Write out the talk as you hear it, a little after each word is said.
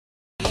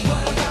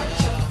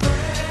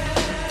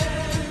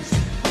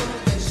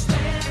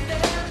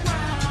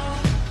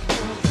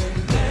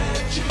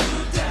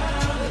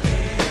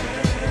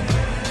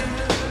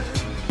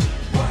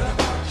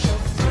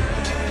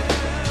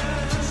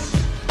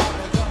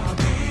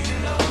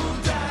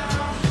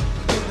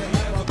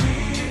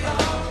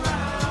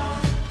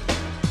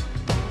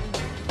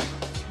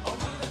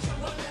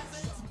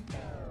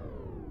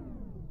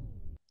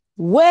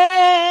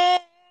Wait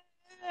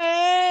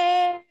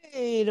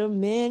a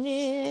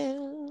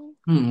minute.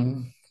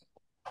 Hmm.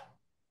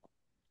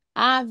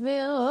 I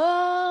feel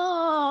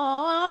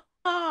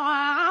Oh,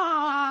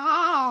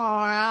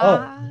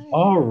 alright.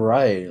 all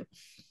right.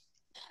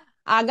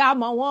 I got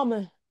my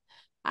woman.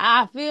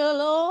 I feel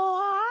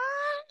alright.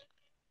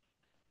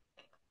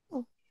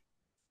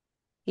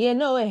 You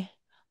know it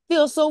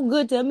feels so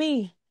good to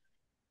me.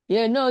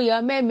 You know you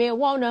made me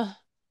wanna.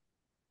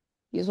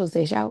 You supposed to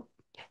say shout.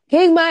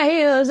 Kick my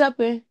heels up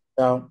and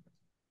Now,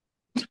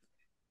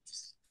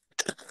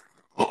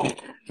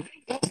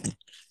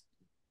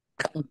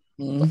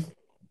 mm,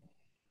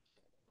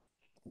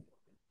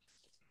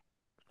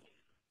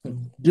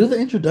 do the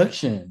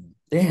introduction.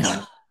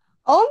 Damn.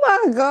 oh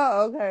my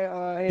God.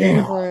 Okay, hey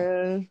Damn.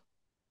 friends.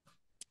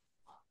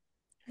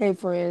 Hey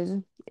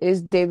friends.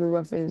 It's David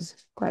Ruffin's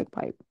crack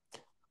pipe.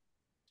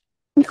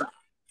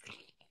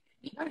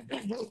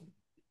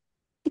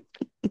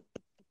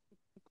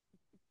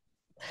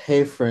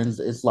 Hey friends,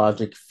 it's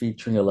Logic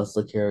featuring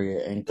Alessa Carrier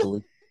and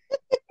Khalid,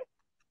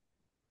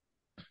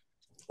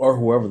 or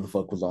whoever the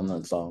fuck was on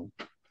that song.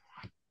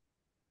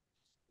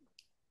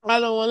 I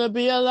don't want to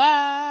be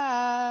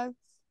alive.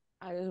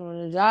 I just want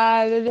to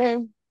die today.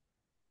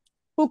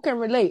 Who can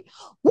relate?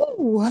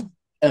 Woo!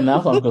 And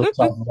that song goes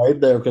stop right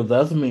there because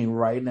that's me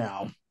right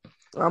now.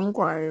 I'm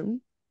crying.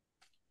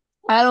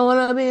 I don't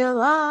want to be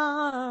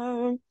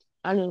alive.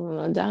 I just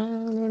want to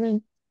die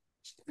today.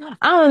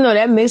 I don't know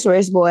that mixed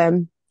race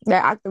boy,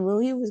 that actor, Will,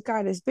 he was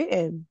kind of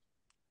spitting.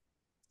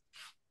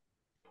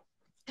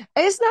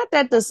 It's not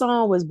that the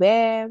song was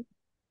bad.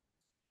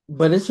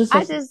 But it's just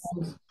I that just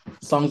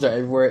songs are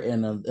everywhere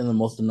in the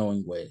most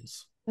annoying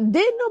ways.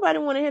 didn't nobody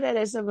want to hear that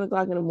at 7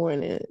 o'clock in the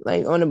morning,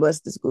 like on the bus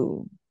to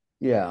school.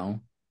 Yeah.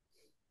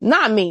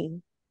 Not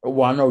me.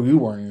 Well, I know you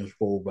weren't in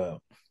school, but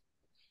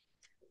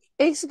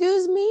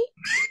Excuse me,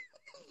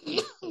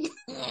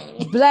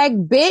 black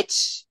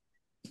bitch.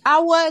 I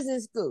was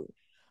in school.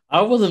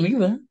 I wasn't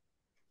either.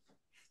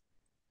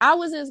 I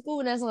was in school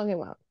when that song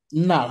came out.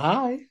 Not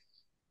high.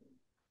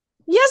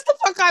 Yes, the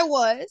fuck I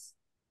was.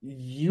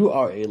 You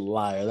are a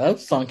liar. That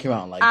song came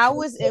out in like I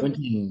was in.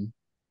 2017.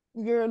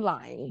 You're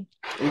lying,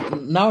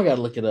 Now I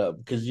gotta look it up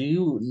because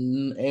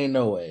ain't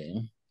no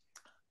way.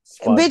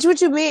 Spot. bitch.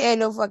 What you mean? Ain't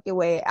no fucking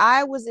way.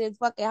 I was in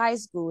fucking high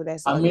school when that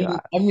I song came mean,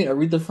 out. I mean,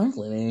 Aretha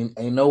Franklin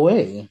ain't no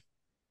way.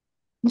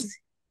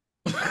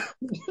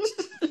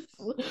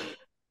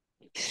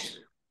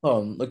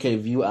 Okay,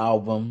 View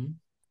album.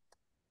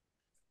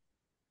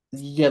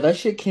 Yeah, that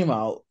shit came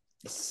out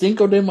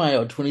Cinco de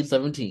Mayo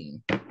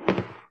 2017.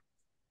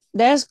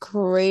 That's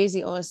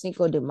crazy on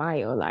Cinco de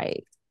Mayo.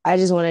 Like, I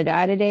just want to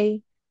die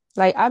today.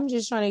 Like, I'm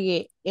just trying to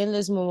get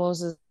endless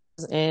mimosas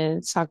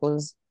and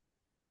tacos.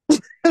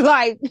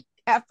 Like,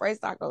 half price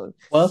tacos.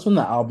 Well, that's when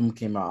the album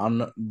came out. I'm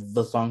not,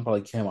 the song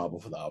probably came out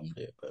before the album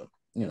did, but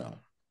you know,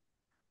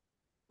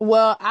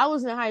 Well, I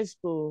was in high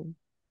school.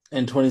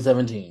 in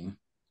 2017.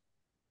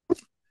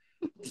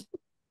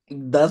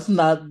 That's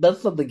not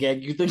the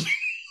gag you think.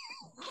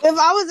 If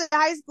I was in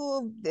high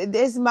school,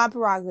 it's my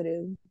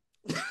prerogative.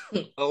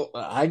 Oh,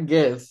 I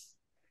guess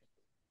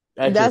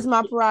at your That's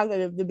my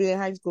prerogative to be in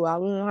high school. I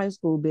was in high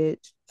school,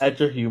 bitch. at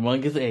your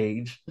humongous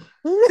age.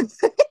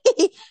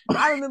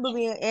 I remember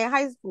being in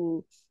high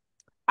school.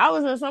 I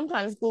was in some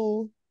kind of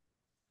school,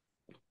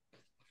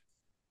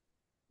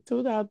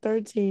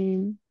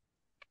 2013.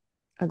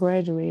 I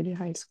graduated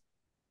high school.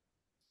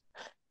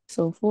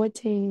 So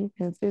 14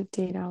 and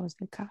 15, I was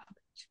in college.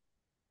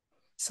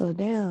 So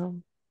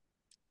damn.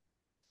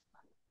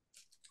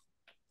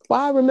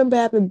 Why I remember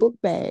having book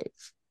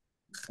bags.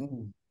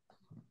 Mm,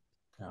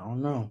 I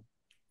don't know.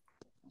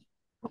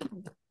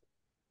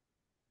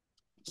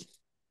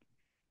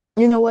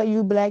 You know what,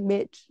 you black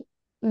bitch?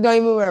 Don't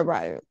even worry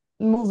about it.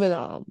 Moving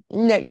on.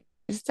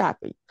 Next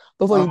topic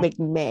before you Um, make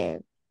me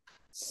mad.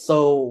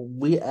 so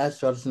we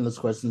asked y'all to send us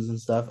questions and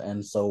stuff,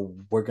 and so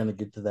we're gonna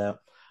get to that.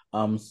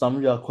 Some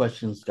of y'all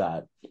questions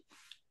got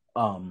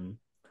um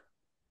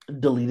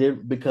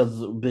deleted because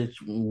bitch,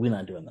 we're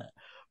not doing that.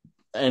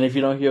 And if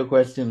you don't hear a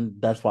question,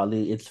 that's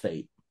probably it's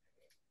fate.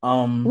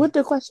 Um, What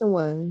the question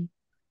was?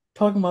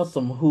 talking about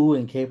some who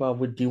and K-pop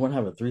would do you want to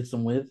have a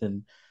threesome with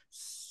and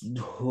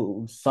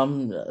who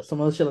some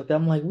other shit like that.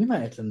 I'm like, we're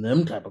not answering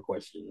them type of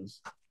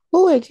questions.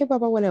 Who ain't care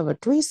about whatever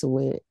threesome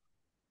with?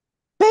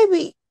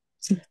 Baby,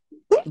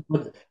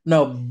 But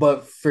no,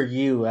 but for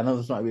you, I know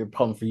this might be a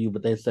problem for you,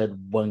 but they said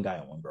one guy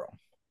and one girl.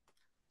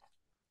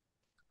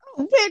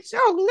 oh, bitch,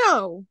 oh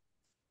no.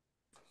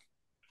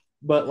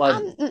 But like,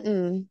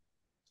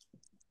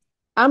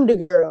 I'm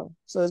the girl,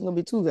 so it's gonna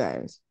be two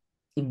guys.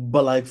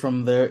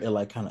 from there, it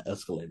like kind of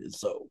escalated.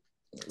 So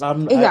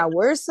I'm It I got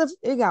worse.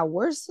 It got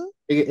worse.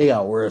 it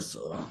got worse.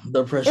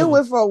 The It pressure was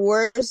went from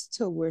worse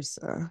to worse.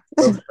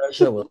 the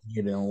pressure was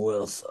getting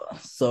worse.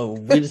 So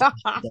we just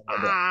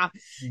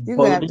You're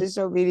gonna have but to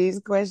show me these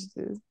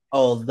questions.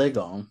 oh, they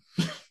gone.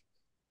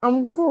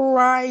 I'm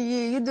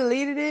crying. You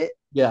deleted it?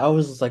 Yeah, I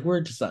was just like,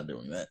 we're just not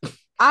doing that.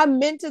 I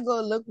meant to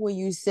go look when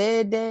you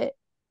said that,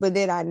 but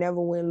then I never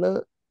went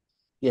look.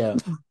 Yeah.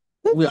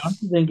 We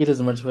honestly didn't get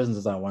as much questions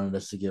as I wanted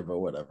us to get, but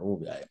whatever, we'll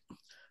be all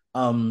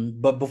right.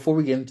 But before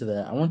we get into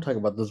that, I want to talk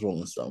about this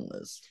Rolling Stone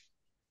list.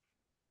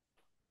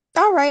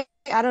 All right.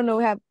 I don't know.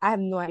 I have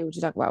no idea what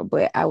you talk about,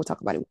 but I will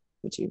talk about it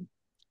with you.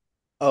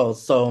 Oh,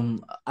 so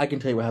I can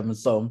tell you what happened.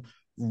 So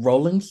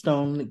Rolling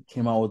Stone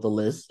came out with a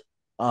list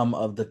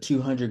of the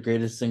 200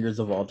 greatest singers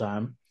of all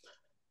time.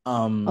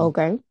 Um,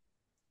 Okay.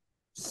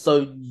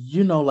 so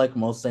like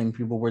most same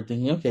people were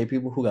thinking, okay,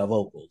 people who got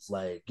vocals,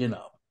 like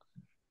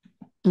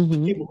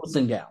Hmm. people who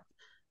sing out.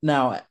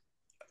 Now,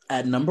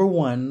 at number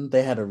one,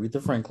 they had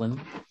Aretha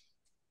Franklin,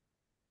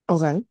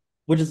 Okay.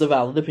 which is a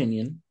valid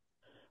opinion.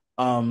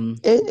 Um,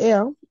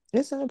 Yeah,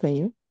 it's an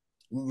opinion.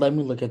 Let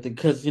me look at the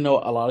because a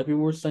lot of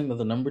people were saying that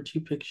the number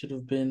two pick should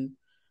have been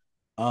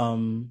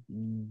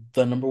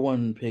the number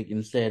one pick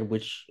instead,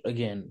 which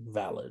again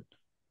valid.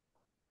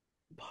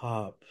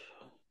 Pop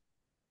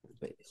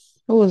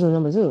bass. Who was the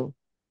number two?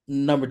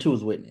 Number two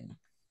is Whitney,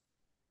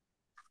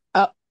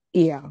 Oh,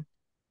 yeah.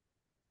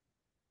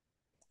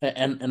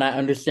 and I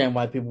understand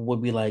why people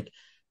would be like,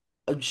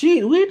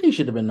 "She Whitney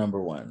should have been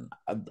number one."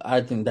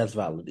 I think that's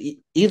valid.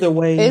 Either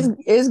way,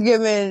 It's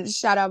giving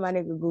shout out my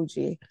nigga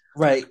Gucci.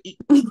 right?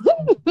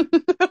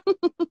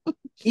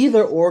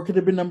 Either or could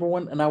have been number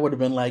one, and I would have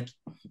been like,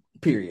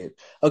 period.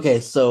 Okay,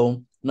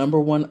 so number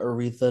one,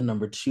 Aretha.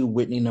 Number two,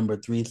 Whitney. Number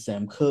three,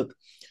 Sam Cooke.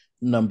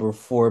 Number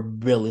four,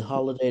 Billie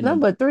Holiday.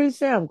 Number Number three,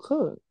 Sam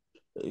Cooke.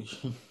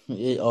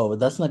 oh,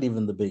 that's not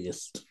even the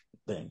biggest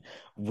thing.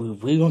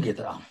 We gonna get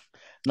that.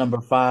 Number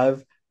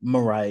five,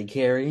 Mariah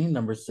Carey.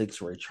 Number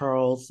six, Ray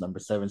Charles. Number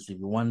seven,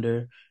 Stevie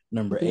Wonder.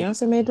 Number eight,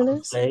 Beyonce made the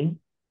list. Beyonce.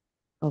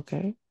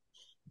 Okay.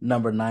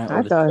 Number nine, I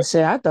Otis thought Redding.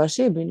 shit. I thought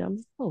she'd be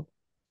number four.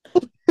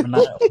 Number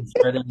nine, Otis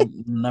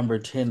Redding. Number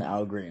 10,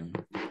 Al Green.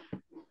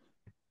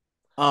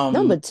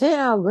 Number Um, 10,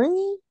 Al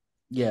Green.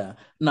 yeah.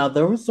 Now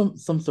there were some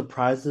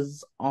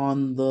surprises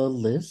on the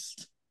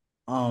list.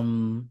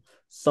 Um,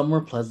 some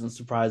were pleasant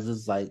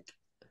surprises. Like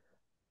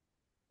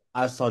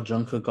I saw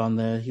Jungkook on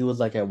there. He was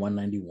like at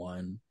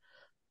 191.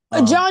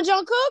 Um, John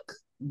Cook.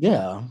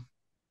 yeah.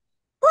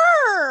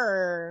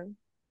 Her.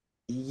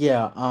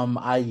 Yeah,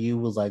 IU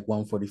was like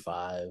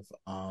 145.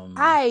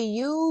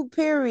 IU,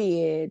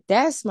 period.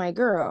 That's my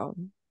girl.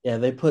 Yeah,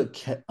 they put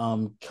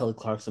Kelly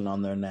Clarkson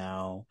on there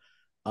now.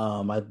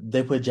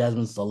 They put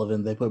Jasmine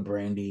Sullivan, they put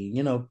Brandy.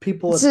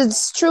 People.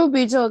 It's true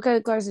be told,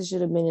 Kelly Clarkson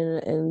should have been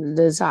in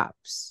the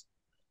tops.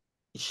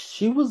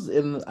 She was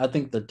in, I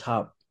think, the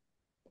top.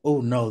 Oh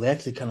no, they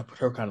actually kind of put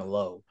her kind of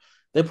low.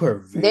 They put her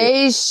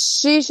very,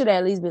 She should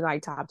at least be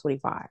like top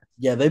 25.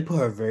 yeah, they put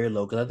her very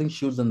low because I think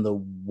she was in the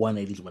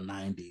 180s,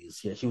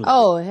 190s. Yeah, she was.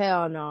 Oh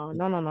hell no.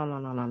 No, no, no, no,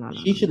 no, no, no, no,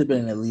 She no. should have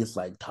been at least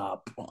like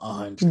top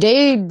 100.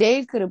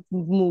 They could have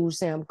moved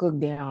Sam Cooke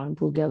down and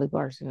put Kelly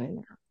Clarkson in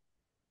there.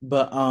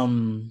 But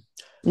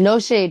No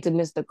shade to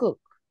Mr. Cook.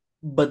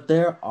 But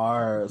there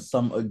are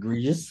some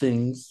egregious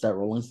things that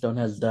Rolling Stone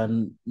has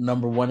done.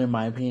 Number one, in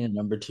my opinion,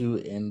 number two,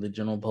 in the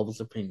general public's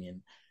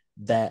opinion,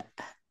 that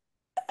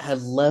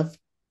has left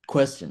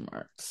question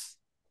marks.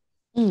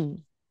 Mm.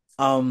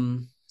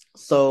 Um,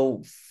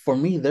 so for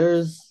me,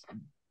 there's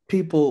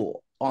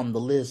people on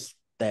the list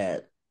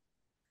that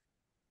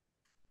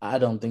I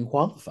don't think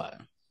qualify,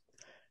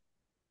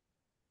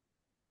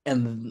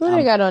 and Who they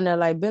I'm got on there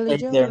like Billy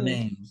saying their Joel?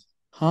 names,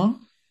 huh?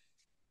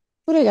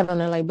 Who they got on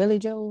there like Billy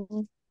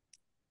Joel?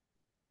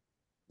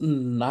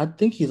 I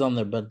think he's on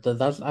there, but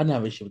that's I didn't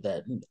have an issue with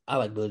that. I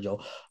like Billy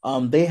Joel.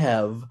 They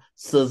have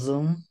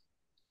SZA,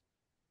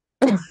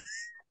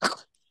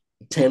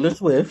 Taylor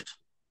Swift,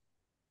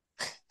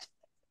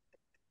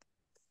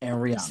 and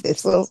Rihanna.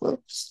 It's so.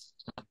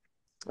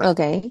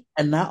 Okay.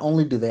 And not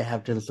only do they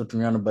have Taylor Swift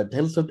and Rihanna, but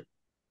Taylor Swift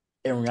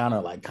and Rihanna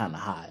are like kind of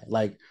high.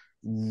 Like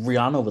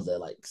Rihanna was at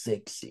like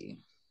 60.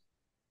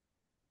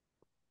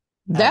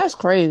 Out That's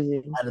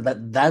crazy.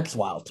 of that's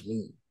wild to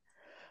me.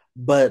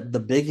 But the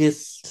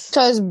biggest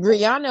Cause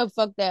Brianna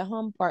fucked that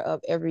hum part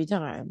up every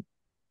time.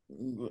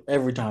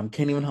 every time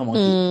can't even hum on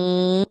key.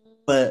 Mm,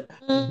 But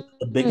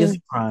the biggest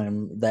mm.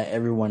 crime that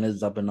everyone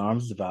is up in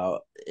arms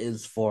about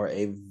is for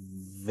a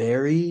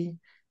very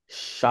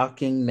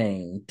shocking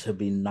name to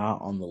be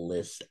not on the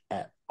list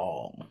at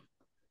all.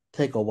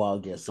 Take a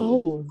wild guess who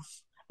it Oh,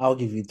 is. I'll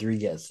give you three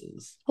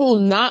guesses who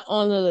not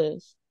on the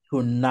list? who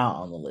are not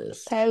on the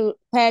list. Patty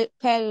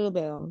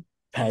LaBelle.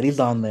 Patty's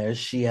on there.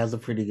 She has a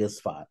pretty good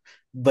spot.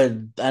 But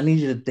I need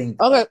you to think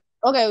Okay,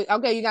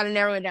 okay. You gotta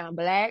narrow it down.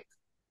 Black,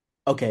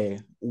 okay,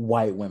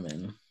 white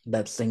women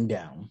that sing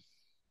down.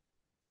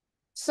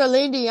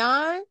 Celine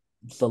Dion.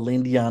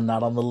 Celine Dion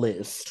not on the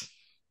list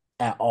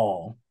at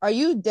all. Are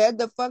you dead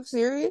the fuck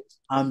serious?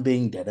 I'm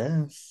being dead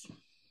ass.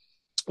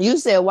 You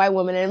said white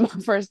woman, and my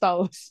first thought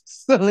was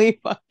Celine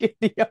fucking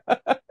Dion.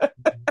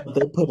 But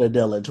they put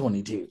Adele at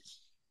 22. Yeah,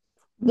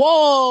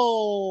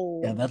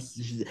 Whoa. but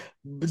see,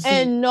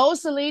 And no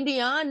Celine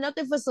Dion,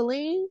 nothing for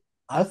Celine.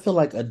 I feel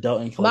like Adele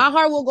and Kelly My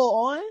heart will go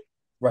on.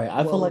 right.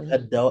 I feel like Whoa.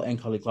 Adele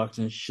and Kelly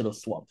Clarkson should have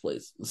swapped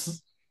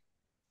places.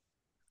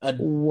 Ad-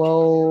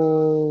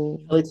 Whoa.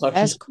 Kelly Clarkson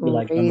That's should be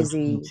like number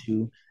crazy.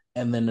 22,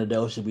 and then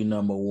Adele should be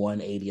number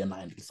 180 or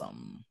 90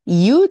 something.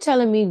 You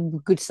telling me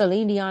good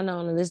Celine Dion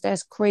on the list?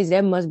 That's crazy.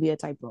 That must be a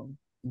typo.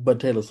 But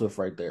Taylor Swift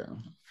right there.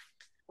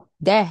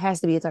 That has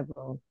to be a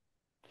typo.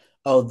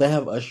 Oh, they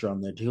have Usher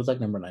on there too. He was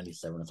like number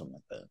 97 or something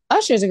like that.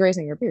 Usher's a great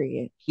singer,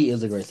 period. He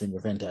is a great singer,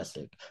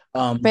 fantastic.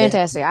 They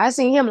Fantastic. I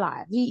seen him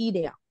live. He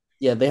down.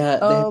 yeah,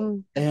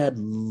 Um, they had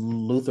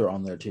Luther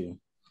on there too.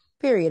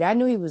 period. I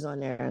knew he was on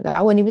there.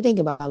 I wasn't even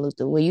thinking about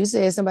Luther. When you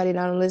said somebody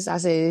down the list, I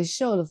said,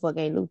 sure the fuck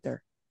ain't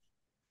Luther.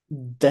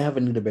 They have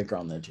Anita Baker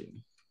on there too.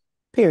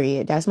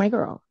 Period. That's my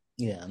girl.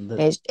 Yeah,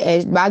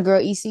 As my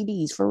girl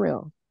ECDs for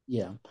real.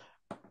 yeah,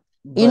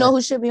 You know but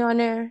who should be on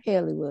there?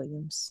 Haley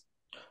Williams.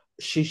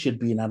 she should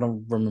be, and I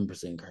don't remember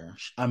seeing her.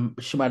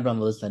 She might be on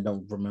the list. And I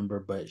don't remember,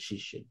 but she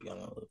should be on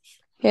the list.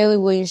 Haley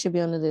Williams should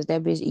be on the list.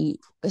 That bitch eat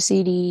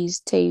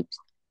CDs, tapes,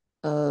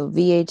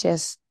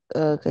 VHS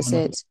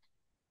cassettes.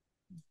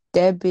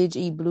 That bitch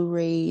eat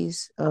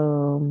Blu-rays,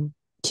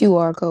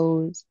 QR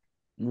codes.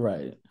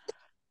 Right.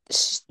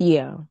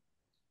 Yeah,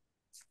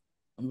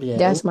 Yeah.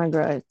 that's my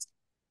girl.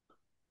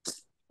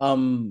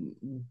 Um.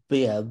 But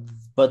yeah.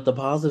 But the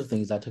positive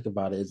things I took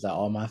about it is that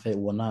all my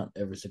favorite, well, not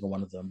every single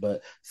one of them,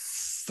 but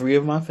three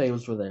of my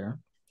favorites were there.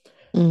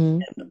 Hmm.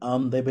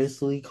 They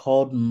basically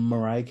called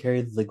Mariah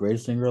Carey the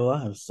greatest singer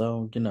alive.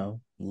 So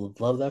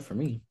love that for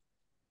me.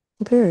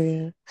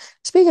 Period.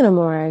 Speaking of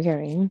Mariah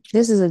Carey,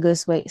 this is a good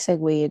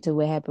segue into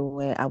what happened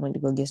when I went to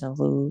go get some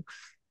food.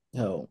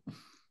 Oh.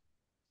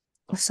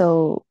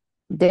 So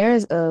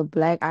there's a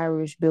Black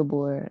Irish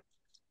billboard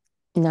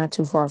not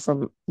too far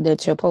from the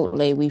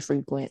Chipotle we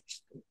frequent.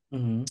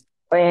 Hmm.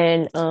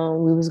 And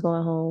we was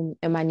going home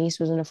and my niece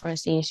was in the front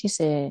seat and she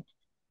said,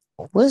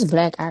 "What's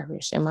Black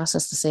Irish?" And my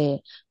sister said,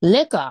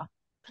 "Liquor."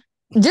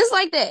 Just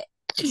like that.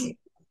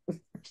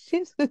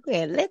 She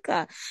said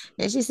liquor.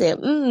 And she said,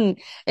 mm.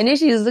 And then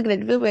she was looking at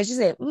the billboard and she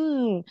said,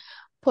 mm,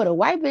 put a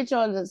white bitch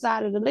on the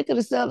side of the liquor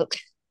to sell the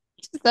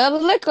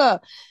liquor.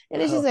 And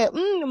then she Oh, said,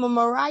 I'm a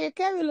Mariah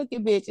Carey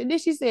looking bitch. And then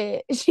she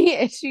said,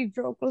 she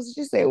drove closer.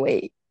 She said,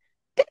 wait,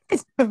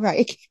 it's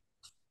Mariah.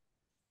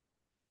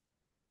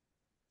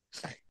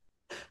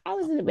 I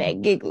was in the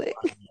back giggling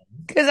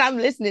because I'm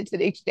listening to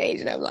the exchange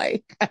and I'm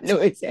like, I know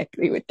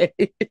exactly what that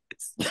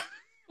is.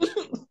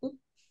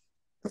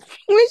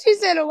 When she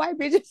said a white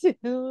bitch, I said,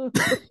 oh,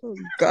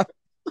 God.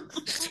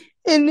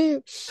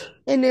 And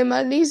then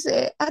my niece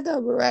said, I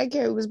thought Mariah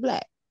Carey was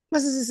black. My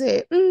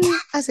sister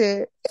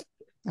said,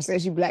 I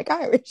said she black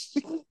Irish.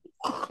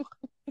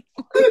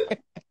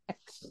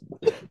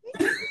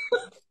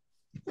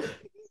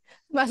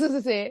 My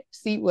sister said,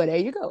 see, well, there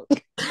you go.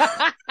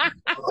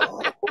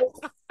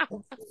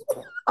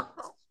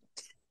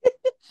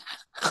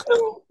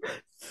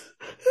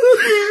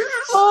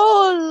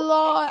 Oh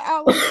Lord,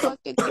 I was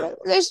fucking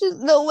crazy.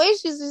 The way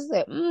she just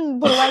said, put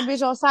a white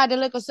bitch on side the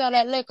liquor, sell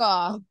that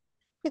liquor.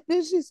 And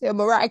then she said,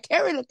 Mariah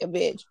Carey looking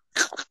bitch.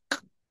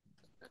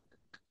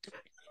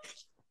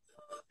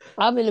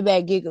 I'm in the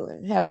back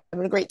giggling, having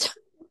a great time.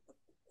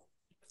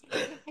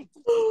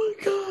 oh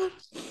my God.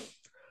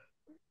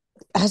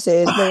 I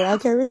said, it's Mariah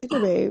Carey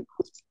looking babe.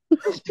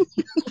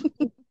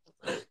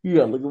 You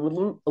gotta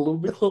look a little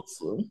bit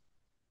closer.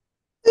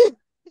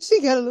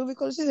 She got a little bit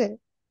close. She said,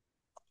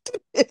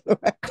 it's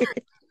Mariah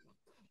Carey.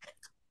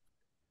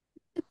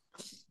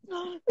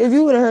 If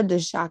you would have heard the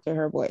shock in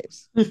her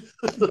voice. There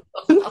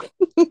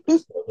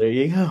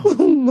you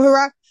go.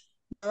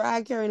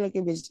 Mariah Carey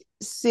looking bitch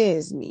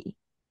says me.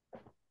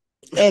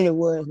 And it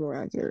was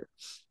Mariah Carey.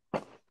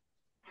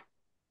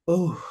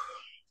 Oh,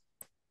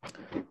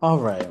 all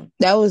right.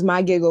 That was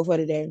my giggle for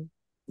the day.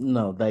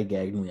 No, that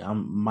gagged me.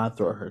 My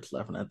throat hurts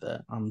laughing at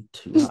that. I'm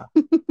too hot.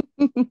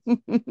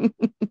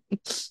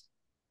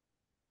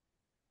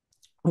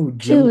 Oh, She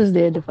Jim was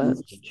dead to fuck.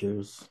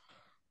 juice.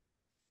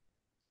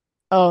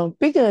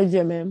 Speaking of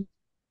Jim,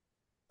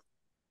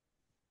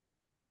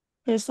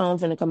 his song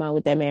finna come out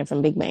with that man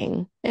from Big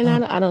Bang. And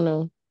I don't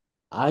know.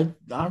 I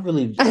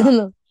really I don't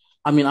know.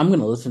 I mean I'm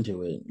gonna listen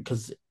to it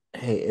because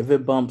hey, if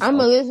it bumps, I'm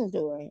gonna listen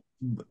to it.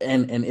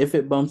 and if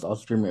it bumps, I'll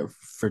stream it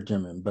for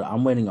Jimin. But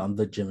I'm waiting on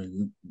the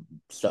Jimin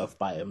stuff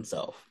by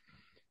himself.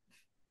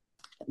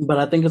 But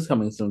I think it's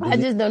coming soon. I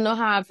just don't know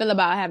how I feel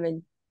about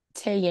having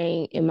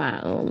Taeyang in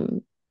my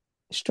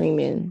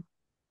streaming.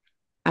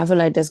 I feel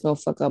like that's gonna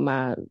fuck up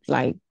my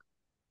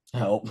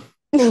Help.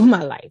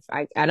 my life.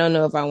 I don't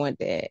know if I want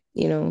that,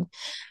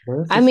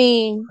 I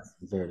mean,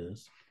 There it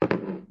is.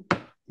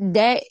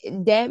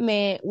 that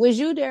man, was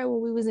you there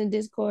when we was in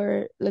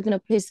Discord looking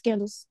up his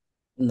scandals?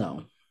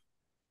 No.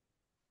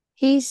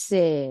 He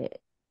said,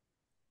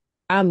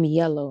 I'm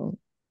yellow,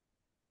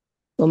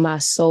 but my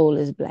soul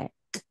is black.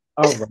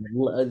 All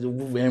right,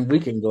 and we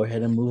can go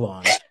ahead and move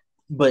on.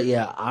 But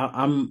yeah,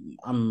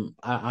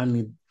 I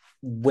need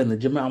when the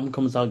Jimin album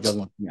comes out, y'all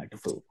gonna see me act the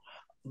fool.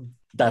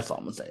 That's all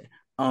I'm gonna say.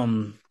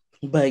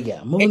 But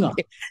yeah, moving on.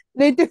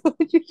 They do.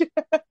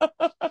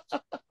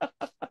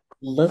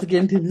 Let's get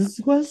into this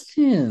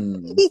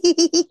question.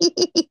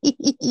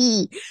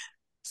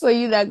 So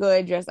you're not gonna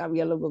address I'm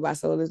yellow, but my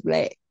soul is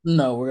black.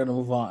 No, we're gonna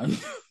move on.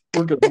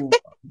 We're gonna move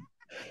on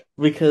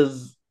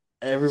because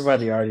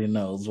Everybody already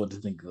knows what to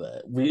think of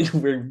that. We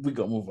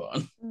gonna move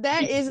on.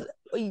 That is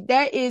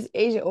that is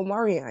Agent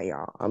Omarion,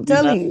 y'all. I'm We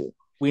telling not you.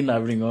 we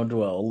not even gonna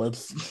dwell.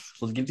 Let's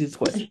get to these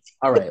questions.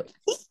 All right.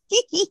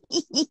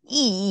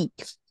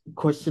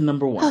 Question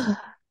number one.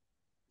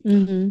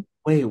 hmm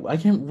Wait, I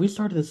can't. We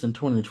started this in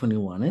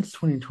 2021. It's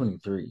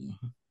 2023.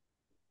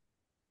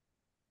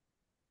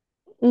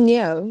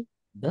 Yeah.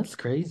 That's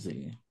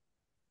crazy.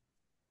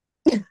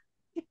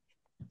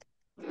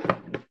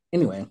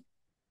 Anyway,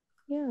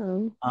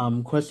 Yeah.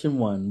 question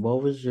one.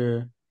 What was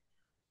your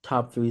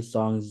top three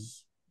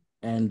songs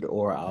and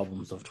or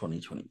albums of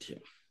 2022?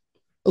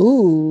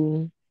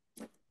 Ooh.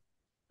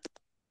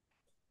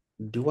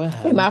 Do I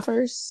have Am any? I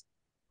first?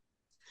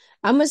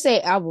 I'm gonna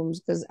say albums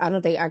because I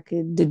don't think I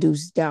could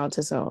deduce down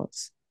to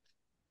songs.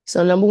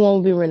 So number one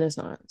would be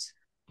Renaissance.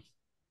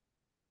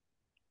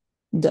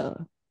 Duh.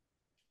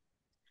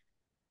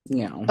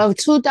 Yeah. Of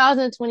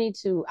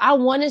 2022. I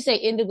want to say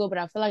Indigo, but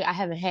I feel like I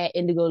haven't had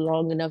Indigo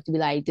long enough to be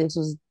like, this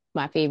was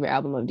my favorite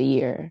album of the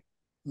year.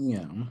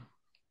 Yeah.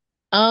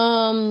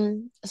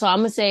 So I'm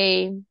gonna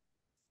say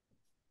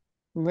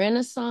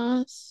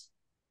Renaissance.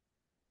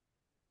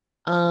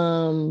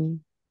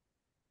 Um,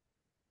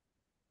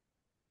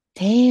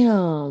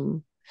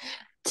 damn.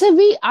 To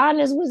be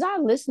honest, was I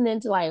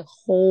listening to like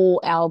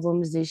whole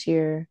albums this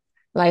year?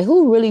 Like,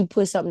 who really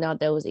put something out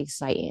that was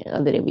exciting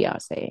other than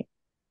Beyonce?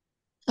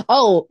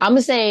 Oh, I'm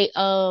gonna say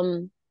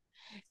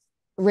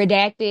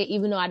Redacted,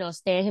 even though I don't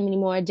stand him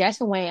anymore.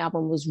 Jackson Wayne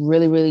album was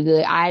really, really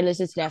good. I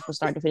listened to that from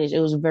start to finish. It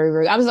was very,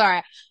 very. I'm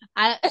sorry.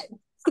 I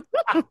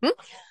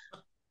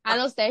I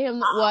don't stay him.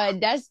 Well,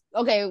 that's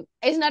okay.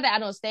 It's not that I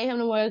don't stay him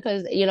no more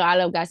because I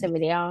love God Set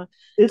Me Down.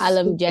 I It's the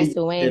love way you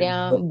Jackson Wayne said,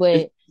 down,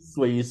 but it's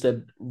the way you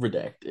said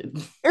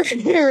redacted.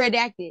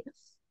 Redacted.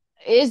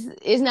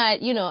 It's not,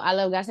 I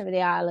love God Set Me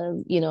Down. I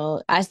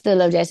love, I still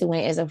love Jackson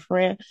Wayne as a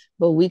friend,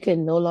 but we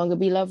can no longer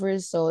be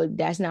lovers. So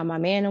that's not my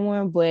man no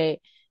more. But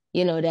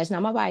that's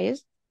not my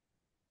bias.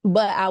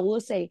 But I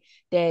will say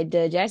that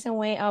the Jackson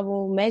Wayne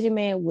album, Magic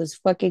Man, was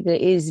fucking good.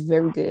 It's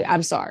very good.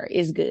 I'm sorry,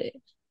 it's good.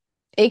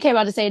 It came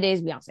out the same day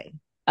as Beyonce.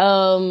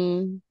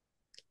 Um,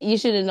 you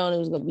should have known it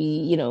was gonna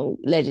be,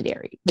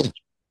 legendary.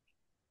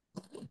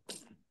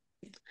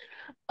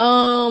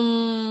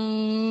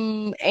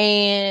 And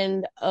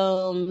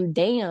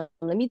damn,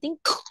 let me think.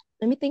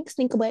 Let me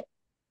think about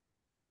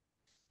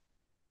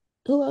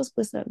who else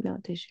put something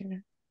out this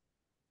year.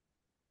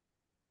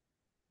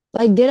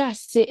 Like, did I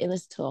sit and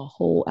listen to a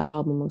whole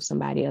album of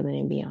somebody other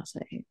than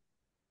Beyonce?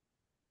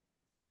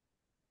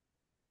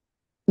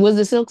 Was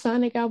the Silk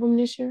Sonic album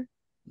this year?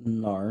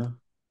 No,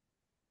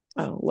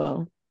 Oh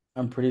well.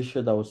 I'm pretty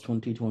sure that was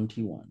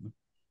 2021.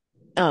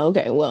 Oh,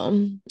 okay.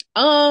 Well,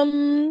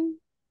 um,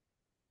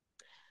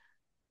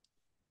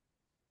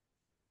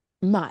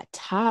 my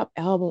top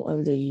album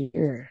of the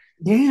year.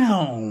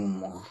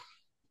 Damn.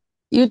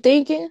 You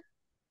thinking?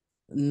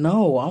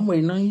 No, I'm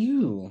waiting on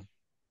you.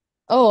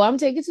 Oh, I'm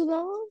taking too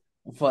long?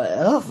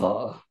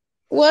 Forever.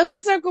 Well,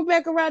 circle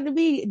back around to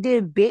me,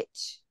 then,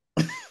 bitch.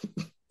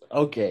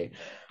 Okay.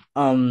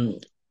 Um,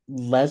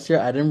 last year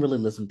I didn't really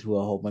listen to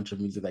a whole bunch of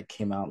music that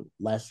came out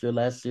last year.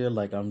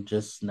 Like I'm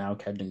just now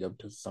catching up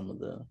to some of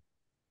the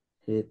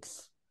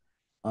hits.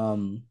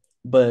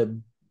 But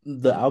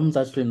the albums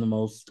I streamed the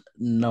most,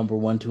 number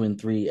one, two, and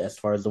three, as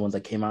far as the ones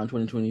that came out in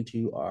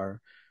 2022,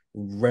 are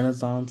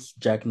Renaissance,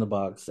 Jack in the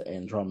Box,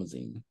 and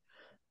Traumazine.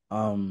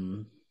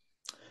 Um,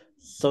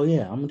 so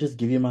yeah, I'm gonna just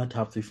give you my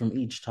top three from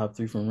each. Top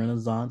three from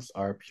Renaissance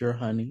are Pure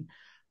Honey,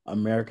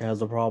 America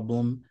Has a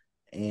Problem,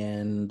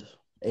 and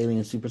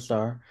Alien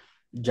Superstar.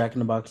 Jack in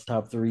the Box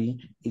top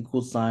three,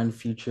 Equal Sign,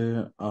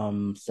 Future,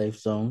 Safe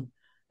Zone,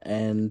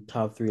 and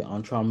top three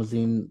on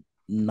Traumazine,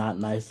 Not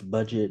Nice,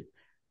 Budget,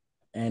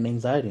 and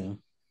Anxiety.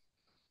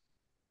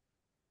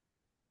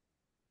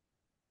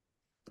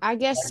 I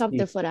guess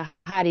something for the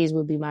hotties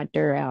would be my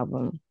third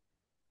album,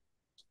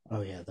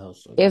 Oh yeah, that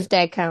was so if good.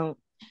 that count.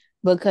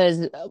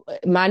 Because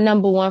my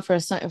number one for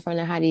something from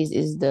the hotties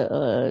is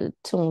the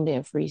tuned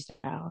in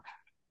freestyle.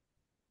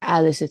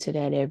 I listen to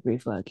that every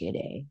fucking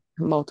day,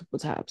 multiple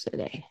times a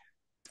day.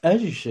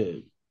 As you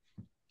should.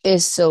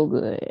 It's so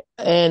good.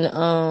 And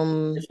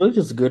It's really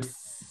just good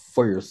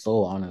for your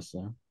soul,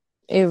 honestly.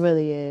 it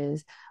really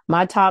is.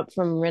 My top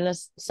from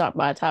Renaissance,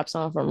 my top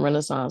song from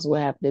Renaissance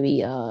would have to be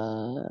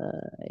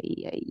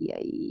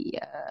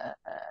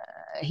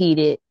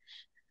Heated.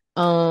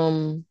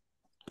 Um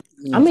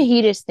I'm a Mm.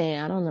 Heated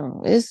stan. I don't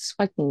know. It's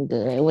fucking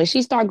good. When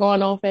she start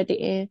going off at the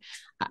end,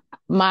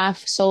 my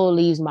soul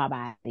leaves my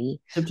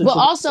body. Tip, tip, But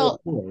tip, also,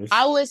 of course.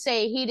 I would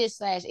say Heated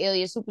slash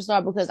Alien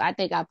Superstar because I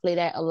think I play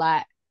that a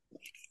lot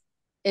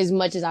as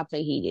much as I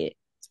play Heated.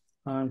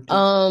 Time to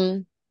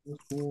Um,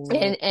 all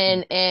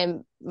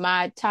and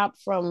my top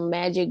from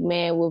Magic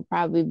Man would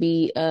probably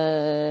be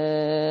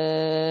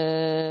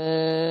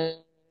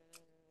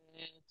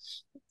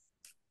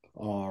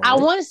I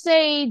right. want to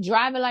say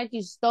Drive It Like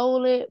You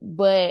Stole It,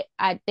 but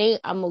I think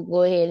I'm gonna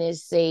go ahead and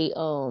say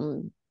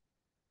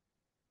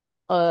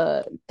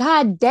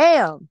God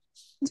damn.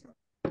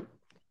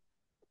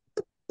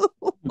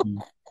 Hmm.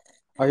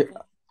 Are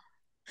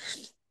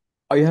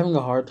Are you having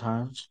a hard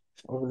time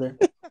over there?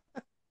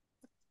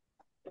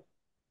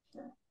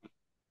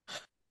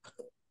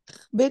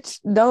 Bitch,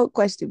 don't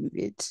question me,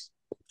 bitch.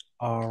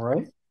 All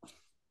right.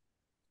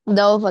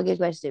 Don't fucking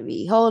question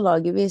me. Hold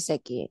on, give me a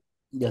second.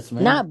 Yes,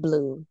 ma'am. Not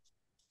blue.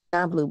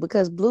 Not blue.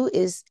 Because blue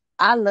is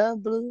I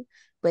love blue,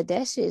 but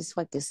that shit is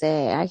fucking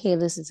sad. I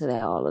can't listen to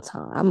that all the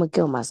time. I'm gonna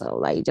kill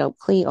myself. Like jump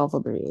clean off a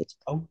bridge.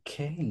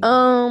 Okay.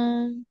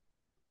 Um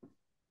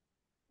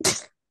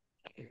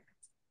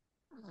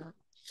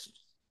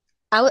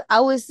I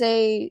would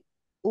say,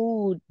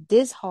 ooh,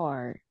 this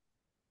hard.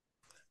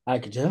 I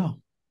could tell.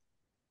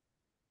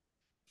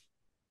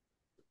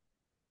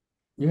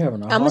 You're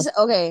having a I'm gonna hard say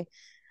okay.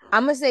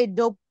 I'm gonna say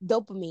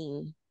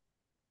dopamine.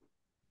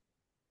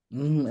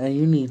 and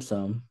you need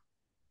some.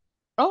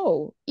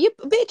 Oh, you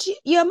bitch,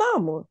 your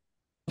mama.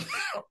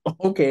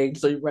 Okay,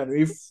 so you're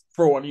ready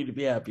for one you to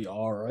be happy.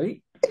 All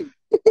right.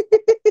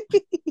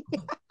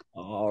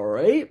 All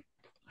right.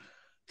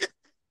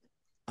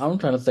 I'm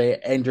trying to say,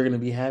 and you're gonna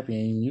be happy,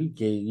 and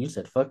you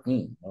said fuck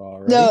me.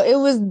 All No, right. it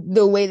was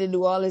the way to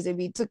New Orleans, and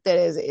we took that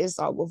as an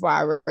insult before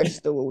I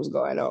registered what was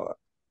going on.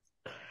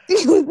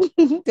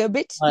 The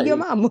bitch, your I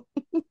mama.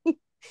 I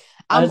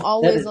I'm said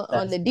always it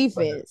on the fast.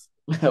 defense.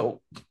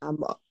 Help. I'm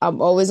I'm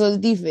always on the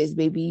defense,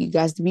 baby. You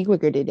guys to be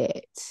quicker than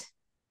that.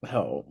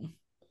 Help.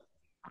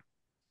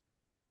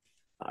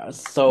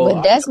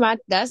 So But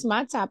that's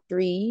my top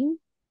three.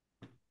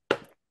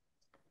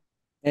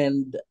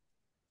 and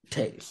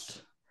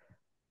taste.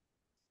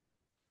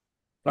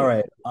 All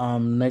right.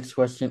 Next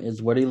question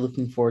is what are you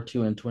looking forward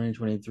to in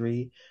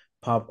 2023?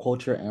 Pop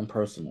culture and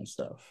personal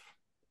stuff.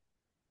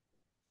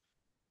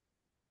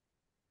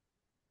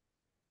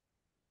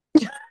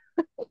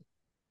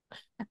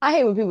 I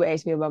hate when people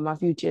ask me about my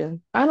future.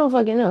 I don't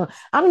fucking know.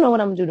 I don't know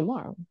what I'm gonna do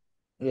tomorrow.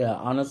 Yeah,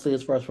 honestly,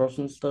 as far as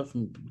personal stuff,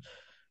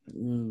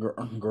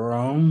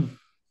 girl,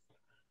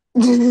 I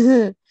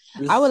would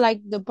this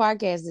like the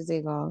podcast to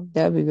take off.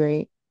 That'd be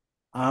great.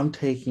 I'm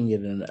taking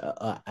it an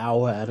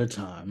hour at a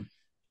time.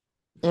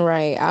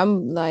 Right.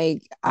 I'm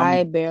like, I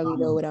I'm barely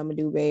know I'm what I'm gonna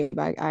do, babe.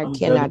 I I'm barely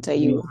cannot tell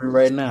getting you. over it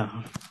right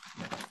now.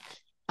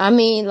 I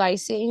mean, like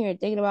sitting here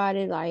thinking about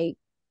it, like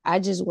I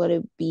just want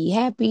to be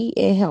happy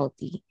and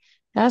healthy.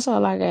 That's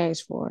all I can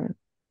ask for.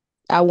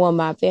 I want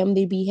my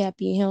family to be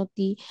happy and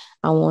healthy.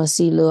 I want to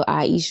see little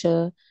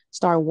Aisha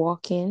start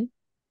walking.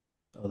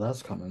 Oh,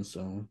 that's coming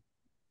soon.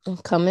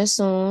 Coming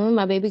soon.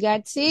 My baby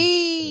got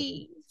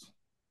teeth.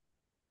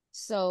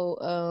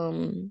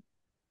 So,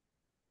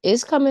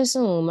 it's coming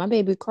soon. My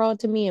baby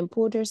crawled to me and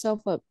pulled herself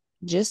up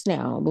just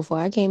now before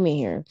I came in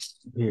here.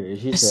 Here,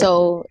 she said,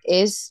 So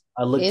it's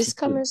I looked it's cute.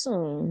 coming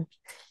soon.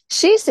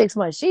 She's 6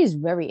 months. She's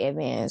very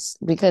advanced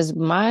because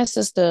my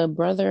sister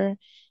brother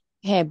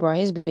had brought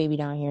his baby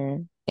down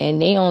here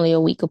and they only a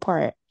week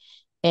apart.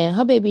 And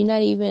her baby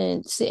not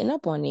even sitting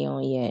up on their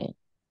own yet.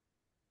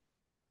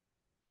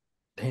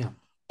 Damn,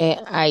 And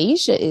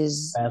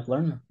fast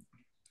learner.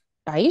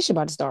 Aisha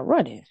about to start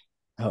running.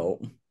 Oh,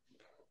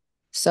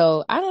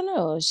 So I don't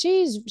know.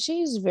 She's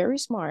very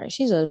smart.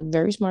 She's a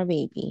very smart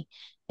baby.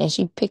 And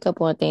she pick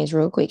up on things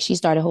real quick. She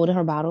started holding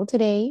her bottle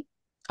today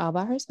all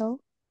by herself.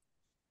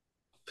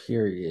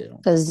 period.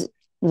 Because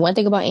one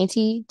thing about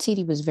Auntie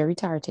Titi was very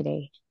tired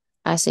today.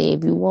 I said,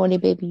 if you want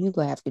it, baby, you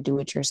gonna have to do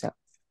it yourself.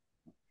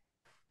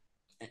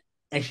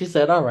 And she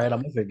said, all right,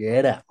 I'm gonna figure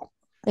it out.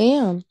 I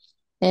am.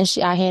 And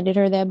I handed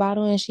her that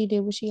bottle and she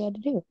did what she had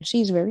to do.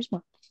 She's very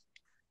smart.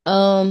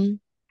 Um,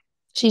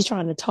 she's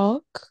trying to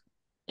talk.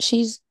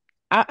 She's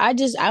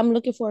I'm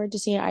looking forward to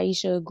seeing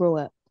Aisha grow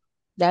up.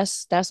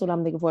 That's what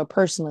I'm looking for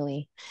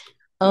personally.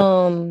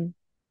 Um,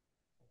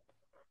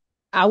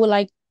 I would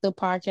like the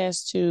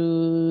podcast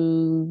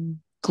to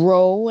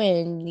grow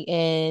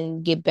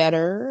and get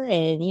better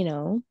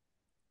and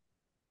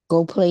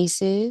go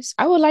places.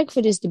 I would like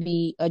for this to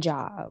be a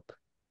job,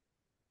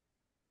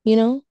 you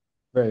know?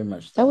 Very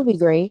much That would so. be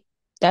great.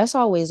 That's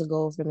always a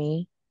goal for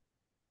me.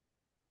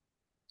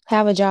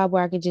 Have a job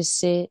where I could just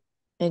sit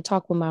and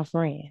talk with my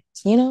friends,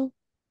 you know?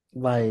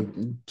 Like,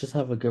 just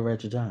have a good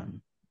ratchet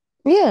time.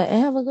 Yeah,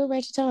 and have a good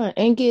rest of time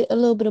and get a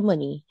little bit of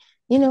money.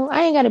 I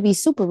ain't gotta be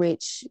super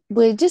rich,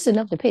 but just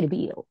enough to pay the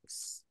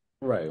bills.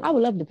 Right. I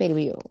would love to pay the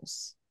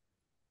bills.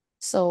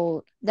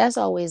 So that's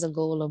always a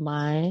goal of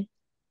mine.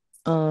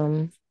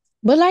 Um,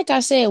 but like I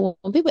said,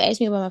 when people ask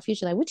me about my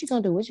future, like, what you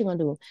gonna do? What you gonna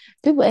do?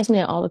 People ask me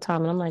that all the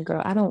time, and I'm like,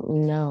 girl, I don't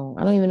know.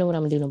 I don't even know what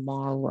I'm gonna do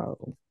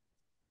tomorrow.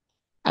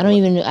 I don't Right.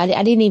 even know. I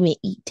didn't even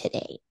eat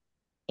today,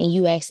 and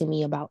you asking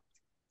me about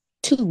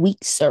 2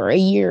 weeks or a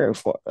year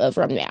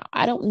from now.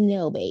 I don't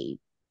know, babe.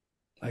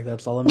 Like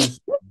that's all I'm missing.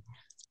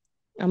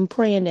 I'm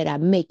praying that I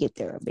make it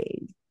there,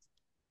 babe.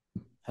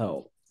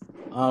 Help.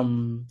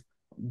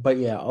 But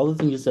yeah, all the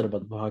things you said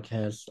about the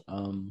podcast,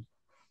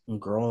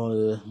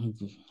 girl,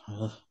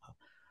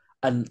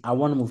 and I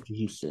want to move to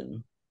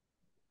Houston.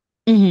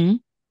 Mm-hmm.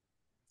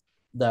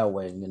 That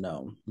way,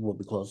 we'll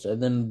be closer.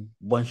 And then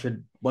once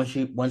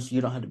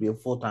you don't have to be a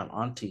full time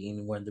auntie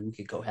anymore, then we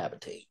could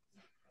cohabitate.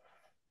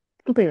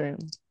 Period.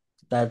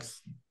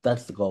 That's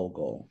the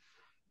goal.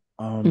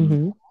 Um,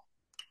 Mm-hmm.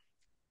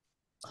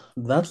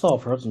 That's all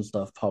personal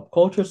stuff. Pop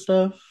culture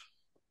stuff.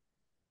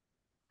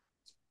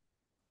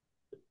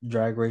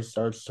 Drag Race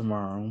starts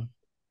tomorrow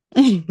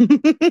as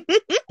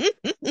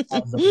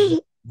of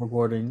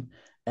recording,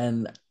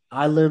 and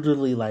I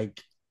literally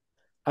like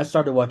I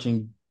started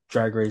watching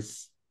Drag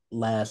Race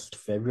last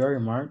February,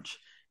 March,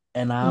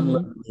 and I'm Hmm.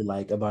 literally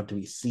like about to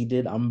be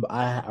seated.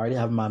 I already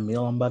have my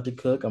meal I'm about to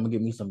cook. I'm gonna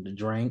get me something to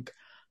drink.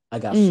 I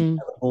got some Mm,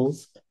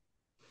 edibles.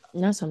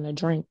 not something to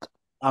drink.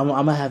 I'm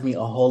gonna have me a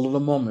whole little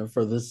moment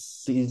for this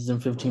season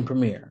 15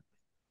 premiere.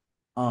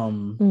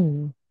 Um,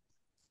 Mm.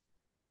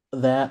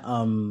 that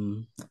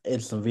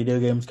it's some video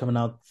games coming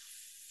out.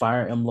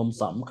 Fire Emblem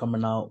something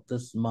coming out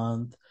this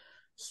month.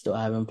 Still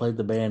haven't played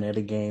the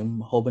Bayonetta game.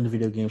 Whole bunch of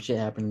video game shit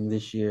happening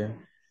this year.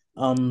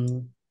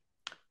 Um,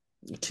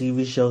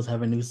 TV shows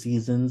having new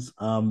seasons.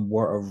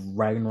 War of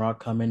Ragnarok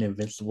coming,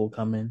 Invincible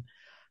coming.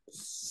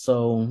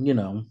 So,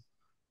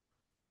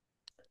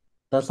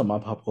 that's all my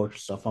pop culture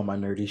stuff on my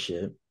nerdy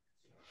shit.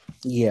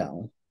 Yeah.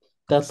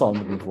 That's all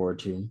I'm looking forward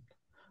to.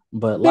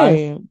 But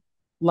Period.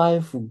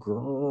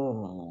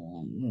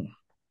 girl.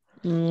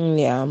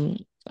 Yeah.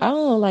 I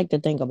don't like to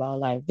think about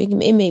life. It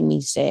made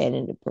me sad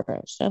and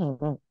depressed. I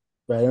don't know.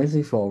 Right, let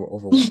me feel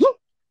overwhelmed.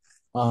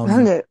 I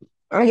Um, get,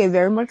 I get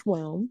very much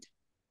whelmed.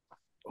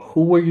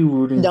 who were you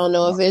rooting Don't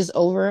know for if it's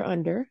over or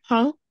under,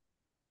 huh?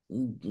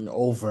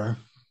 over?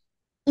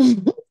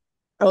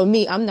 Oh,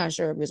 me, I'm not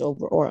sure if it's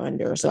over or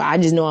under. So I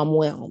just know I'm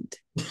whelmed.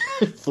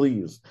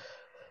 Please.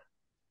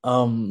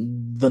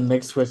 The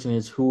next question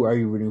is who are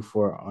you rooting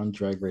for on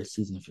Drag Race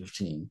season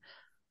 15?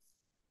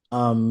 Me,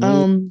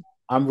 Um,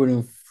 I'm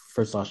rooting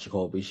for Sasha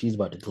Colby. She's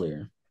about to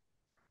clear.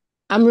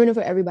 I'm rooting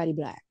for everybody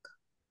black.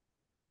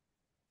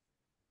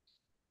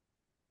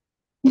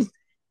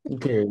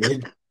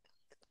 Period.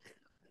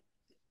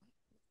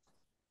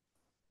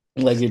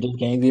 Like you just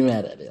can't be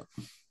mad at it.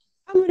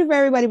 I'm rooting for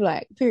everybody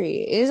black.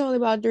 Period. It's only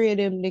about three of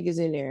them niggas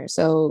in there.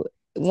 So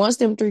once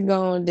them three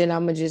gone, then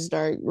I'm gonna just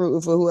start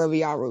rooting for whoever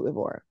y'all rooting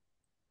for.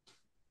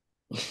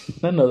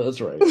 I know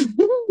that's right.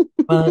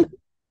 But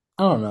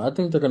I don't know. I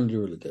think they're gonna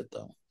do really good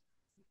though.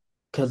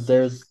 Because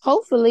there's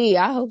Hopefully,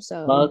 I hope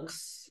so.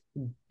 Lux,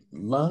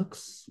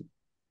 Lux.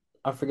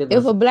 I forget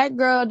If the a black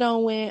girl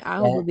don't win, I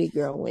hope a that. big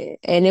girl win.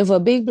 And if a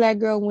big black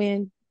girl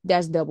win,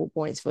 that's double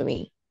points for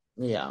me.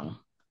 Yeah.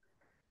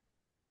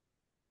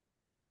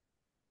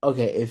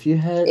 Okay. If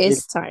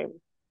It's time.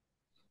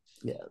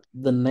 yeah,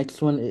 the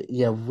next one.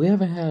 Yeah, we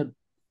haven't had.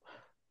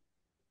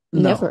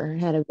 No. Never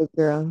had a big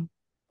girl.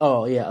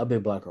 Oh yeah, a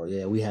big black girl.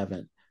 Yeah, we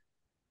haven't.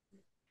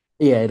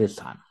 Yeah, it is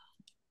time.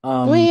 We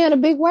Um. ain't had a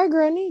big white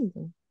girl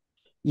neither.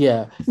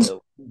 Yeah.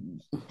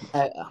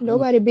 I,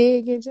 Nobody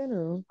big in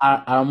general.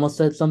 I almost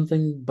said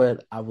something,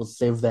 but I will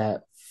save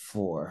that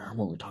for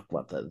when we talk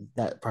about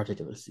that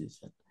particular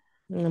season.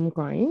 I'm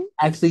crying.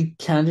 Actually,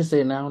 can I just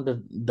say it now?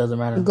 That doesn't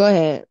matter. Go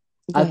ahead.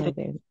 Go I ahead, think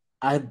babe.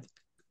 I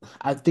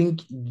I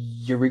think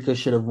Eureka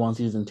should have won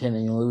season 10,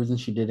 and the only reason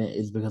she didn't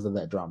is because of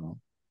that drama.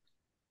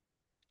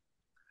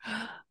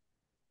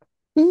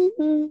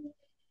 Mm-mm.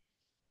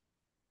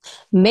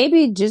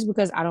 Maybe just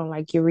because I don't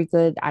like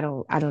Eureka, I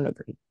don't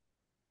agree.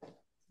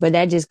 But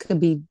that just could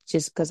be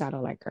just because I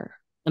don't like her.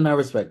 And I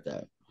respect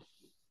that.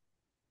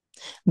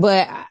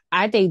 But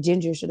I think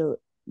Ginger should have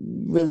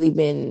really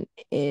been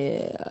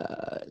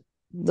the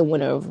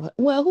winner of.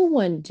 Well, who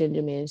won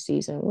Ginger Min's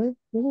season?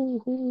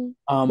 Who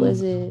was Um,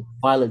 it?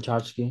 Violet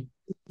Chachki.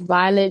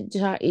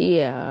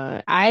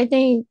 Yeah, I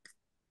think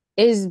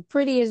as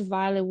pretty as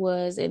Violet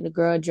was, and the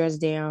girl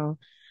dressed down.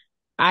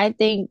 I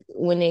think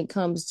when it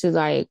comes to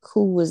like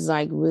who was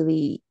like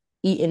really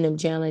eating them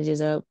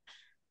challenges up,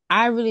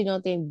 I really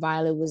don't think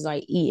Violet was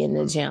like eating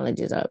the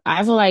challenges up.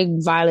 I feel like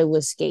Violet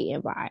was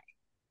skating by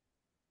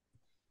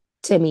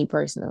to me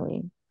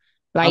personally.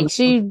 I'm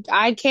Like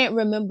I can't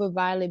remember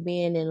Violet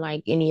being in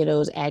like any of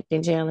those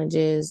acting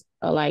challenges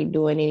or like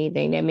doing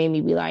anything that made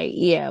me be like,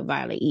 yeah,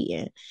 Violet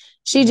eating.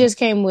 She just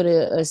came with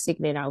a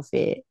sickening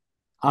outfit.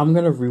 I'm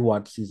gonna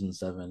rewatch season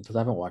 7 because I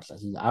haven't watched that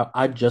season.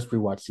 I just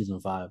rewatched season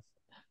 5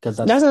 because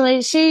That's that's not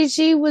like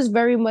she was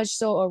very much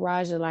so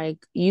Araja. Like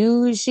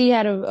she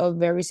had a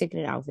very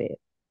sickening outfit.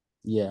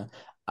 yeah.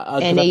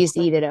 And Because they used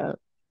to eat it up.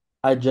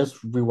 I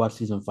just rewatched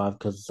season 5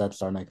 because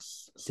that's our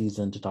next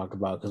season to talk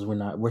about because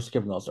we're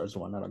skipping All Stars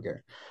 1. I don't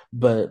care,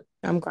 but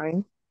I'm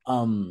crying.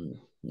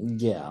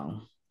 yeah,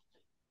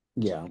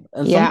 yeah,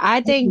 and some Yeah,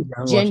 I think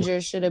watching.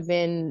 Ginger should have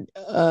been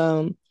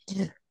the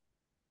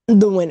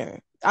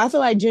winner. I feel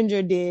like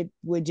Ginger did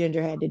what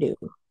Ginger had to do,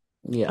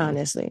 Yeah,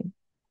 honestly.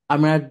 I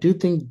mean, I do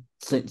think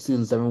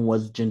season 7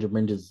 was Ginger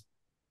Minj's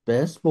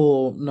best.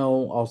 Well,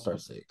 no, All Star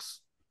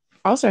 6.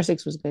 All Star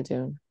 6 was good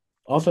too.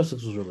 All Star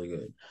 6 was really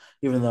good,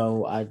 even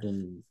though I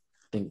didn't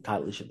think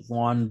Kylie should have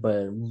won,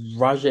 but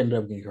Raja ended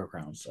up getting her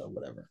crown, so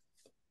whatever.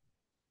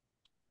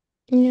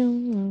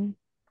 Yeah.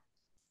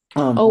 Oh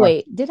All right,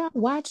 wait, did I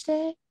watch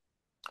that?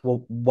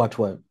 well, watch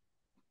what?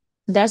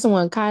 That's the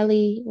one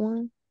Kylie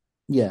won.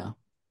 Yeah.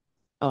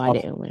 Oh, I All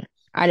didn't win.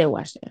 I didn't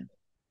watch that.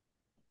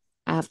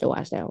 I have to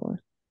watch that one.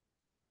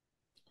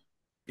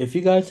 If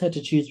you guys had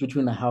to choose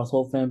between a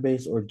household fan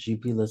base or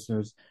GP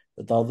listeners,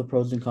 With all the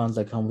pros and cons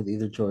that come with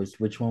either choice,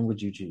 which one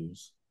would you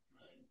choose?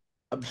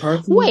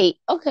 Personally, Wait,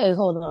 okay,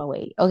 hold on,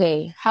 wait.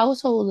 Okay,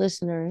 household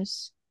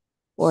listeners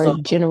or so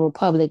general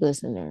public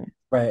listener?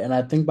 right, and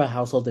I think by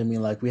household they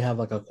mean like we have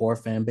like a core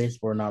fan base,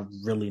 but we're not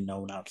really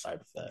known outside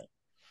of that.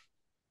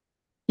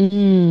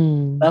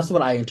 Mm. That's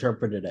what I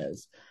interpret it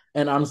as.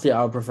 And honestly,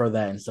 I would prefer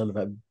that instead of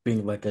it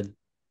being like a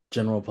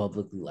general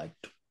publicly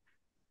liked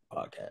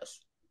podcast.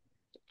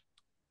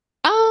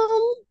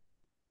 Um,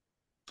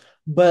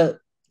 But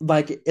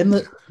like in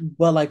the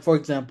but like for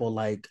example,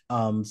 like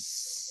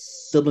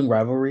sibling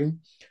rivalry,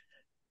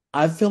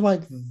 I feel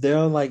like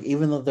they're like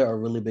even though they're a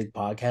really big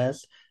podcast,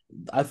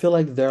 I feel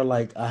like they're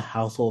like a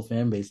household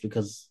fan base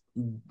because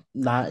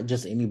not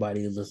just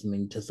anybody is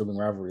listening to sibling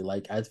rivalry.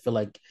 Like I feel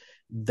like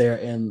they're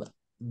in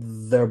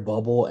their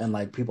bubble and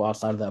like people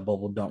outside of that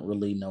bubble don't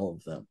really know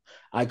of them.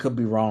 I could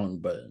be wrong,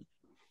 but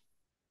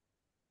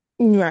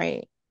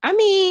right. I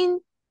mean,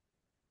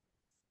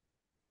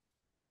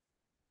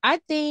 I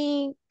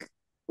think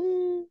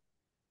mm,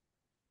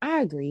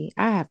 I agree.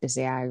 I have to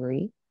say I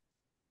agree.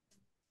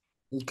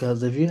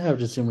 because if you have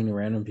just too many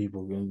random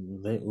people,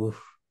 they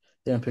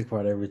don't pick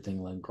apart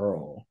everything. Like,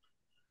 girl,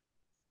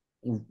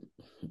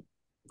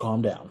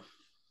 calm down.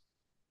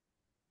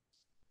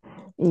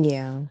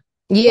 Yeah.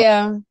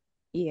 Yeah.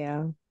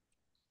 Yeah.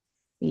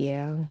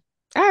 Yeah.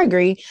 I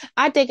agree.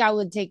 I think I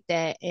would take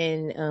that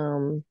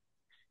and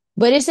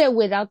but it said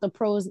without the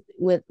pros and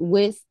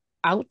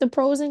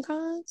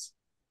cons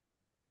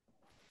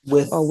or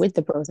With with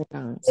the pros and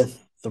cons.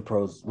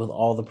 with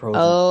all the pros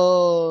and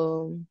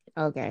Oh,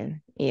 okay.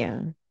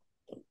 Yeah.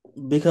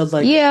 because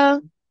like Yeah.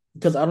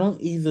 because I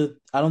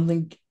don't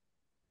think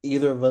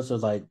either of us are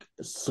like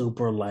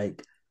super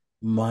like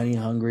money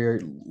hungry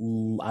or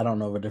I don't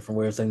know a different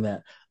way of saying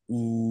that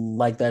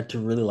like that to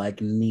really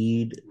like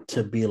need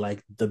to be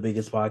like the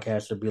biggest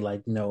podcast or be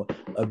like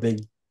a big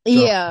draw.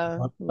 Yeah.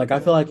 Like I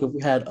feel like if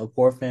we had a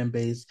core fan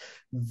base,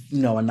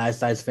 a nice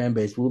size fan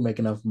base, we would make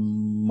enough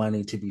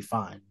money to be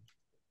fine.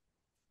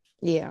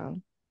 Yeah.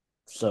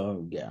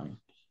 So yeah,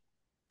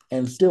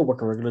 and still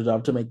work a regular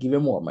job to make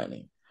even more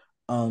money.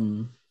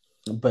 Um,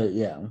 but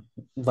yeah,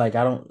 like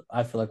I don't.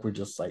 I feel like we're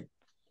just like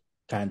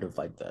kind of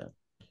like that.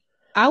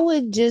 I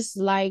would just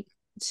like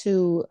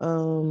to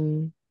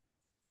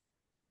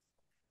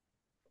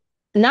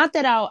not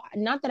that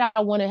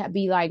I want to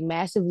be like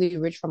massively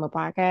rich from a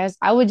podcast.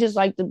 I would just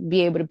like to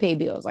be able to pay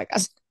bills. Like I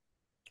said,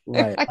 if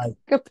Right. I Like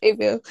could pay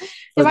bills,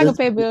 for if I could this,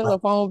 pay bills, a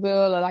phone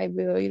bill, a light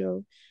bill,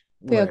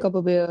 pay a right,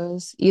 couple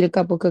bills, eat a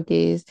couple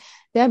cookies,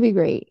 that'd be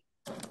great.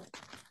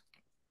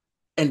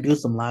 and do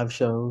some live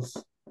shows.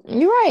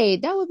 You're right.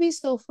 That would be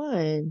so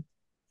fun.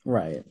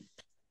 Right.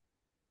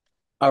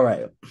 All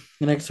right.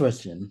 Next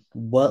question.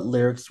 What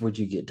lyrics would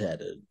you get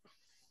tatted?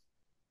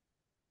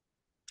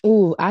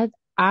 Ooh,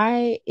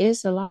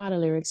 it's a lot of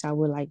lyrics I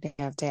would like to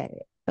have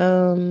tatted.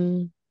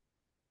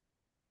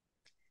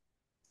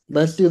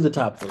 Let's do the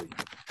top three.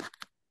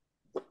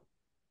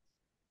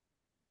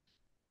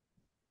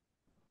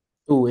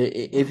 Ooh,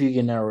 if you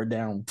can narrow it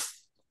down.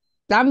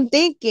 I'm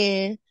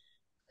thinking,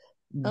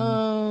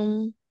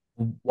 um,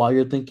 While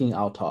you're thinking,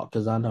 I'll talk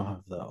because I don't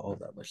have all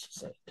that much to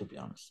say, to be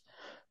honest.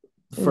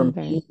 For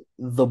okay. me,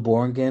 the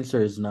boring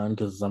answer is none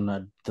because I'm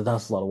not.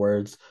 That's a lot of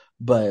words.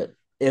 But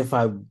if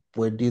I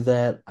would do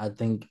that, I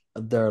think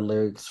there are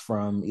lyrics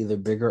from either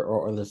Bigger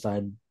or Other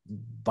Side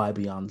by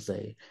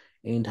Beyonce,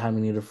 Anytime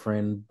You Need a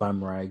Friend by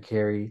Mariah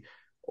Carey,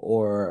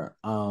 or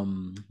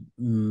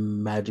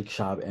Magic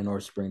Shop and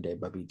or Spring Day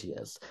by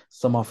BTS.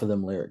 Some off of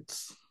them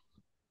lyrics.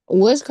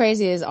 What's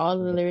crazy is all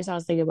of the lyrics I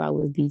was thinking about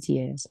was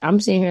BTS. I'm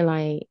sitting here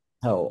like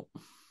Hell,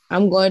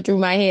 I'm going through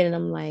my head and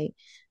I'm like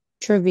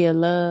Trivia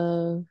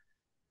Love,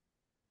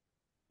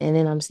 and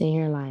then I'm sitting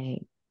here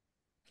like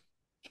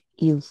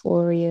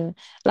Euphoria,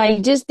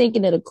 like just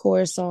thinking of the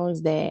core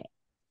songs that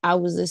I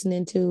was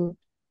listening to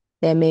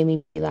that made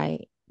me be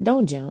like,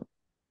 don't jump.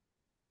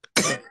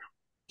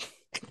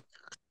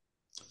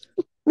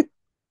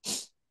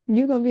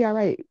 You're gonna be all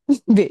right,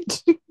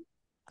 bitch.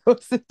 Go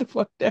sit the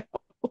fuck down.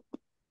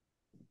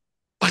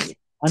 I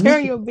need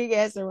Turn to your big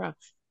ass around.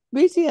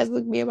 BTS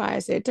looked me in my eye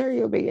and said, turn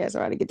your big ass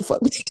around and get the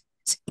fuck back.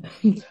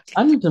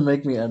 I need to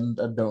make me a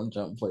Don't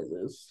Jump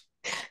playlist.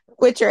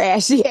 With your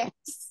ashy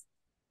ass.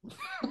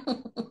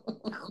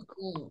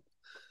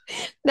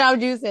 Now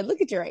Jude said,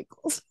 look at your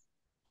ankles.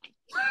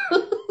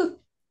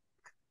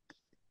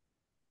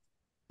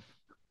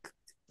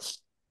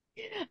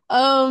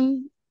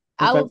 Um, In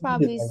I fact, would we can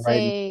do probably that right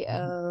say,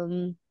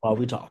 now while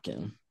we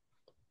talking.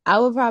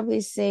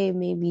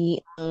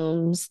 maybe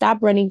stop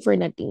running for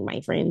nothing,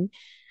 my friend.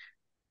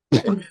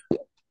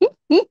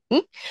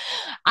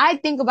 I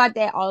think about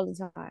that all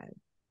the time.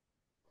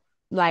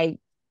 Like,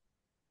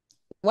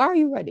 why are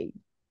you running?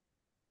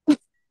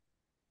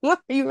 Why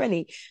are you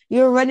running?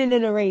 You're running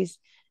in a race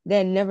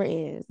that never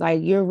ends.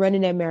 Like you're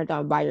running that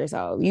marathon by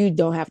yourself. You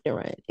don't have to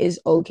run. It's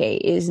okay.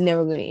 It's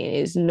never gonna end.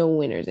 It's no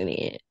winners in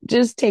the end.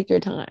 Just take your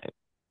time.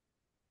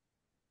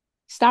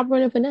 Stop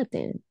running for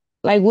nothing.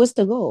 Like, what's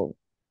the goal?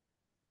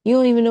 You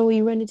don't even know where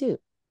you're running to.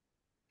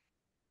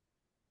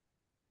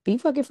 Be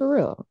fucking for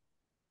real.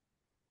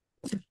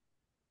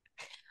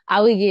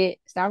 I would get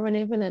Stop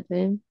Running for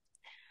Nothing.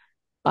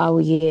 I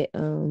would get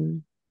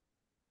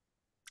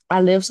I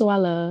Live So I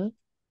Love.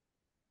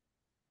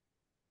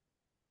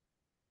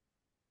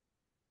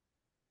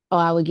 Or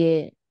I would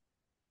get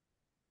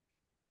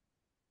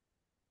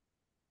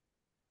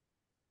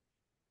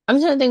I'm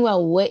trying to think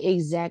about what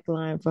exact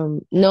line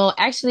from no,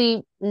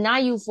 actually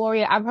not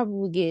Euphoria. I probably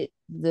would get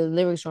the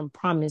lyrics from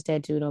Promise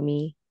tattooed on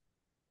me.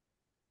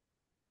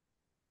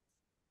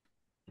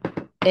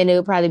 And it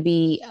would probably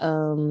be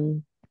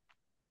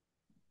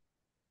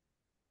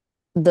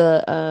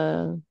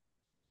the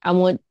I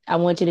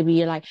want you to be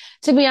your life.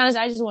 To be honest,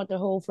 I just want the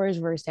whole first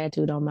verse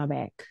tattooed on my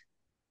back.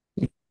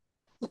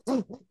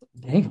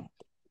 Damn.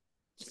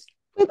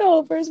 With the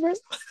whole first verse.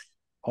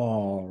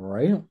 All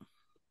right.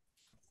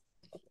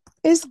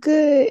 It's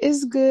good.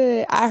 It's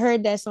good. I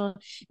heard that song.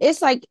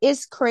 It's like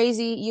it's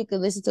crazy. You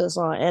can listen to a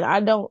song, and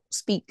I don't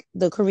speak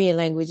the Korean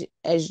language,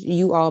 as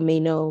you all may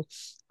know.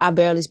 I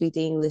barely speak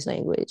the English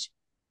language.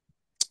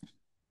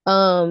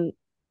 Um,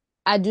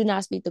 I do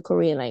not speak the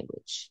Korean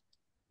language,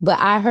 but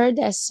I heard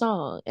that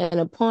song,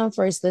 and upon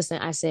first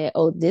listen, I said,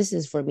 "Oh, this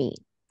is for me."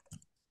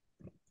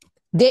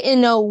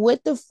 Didn't know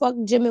what the fuck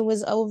Jimmy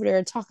was over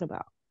there talking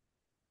about,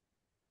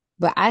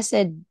 but I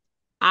said,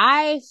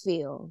 I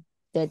feel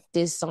that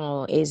this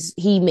song is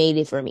he made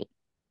it for me.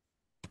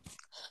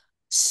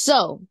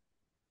 So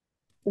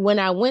when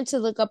I went to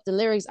look up the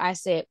lyrics, I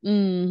said,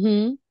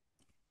 mm-hmm,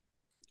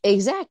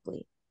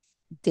 exactly.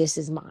 This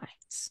is mine.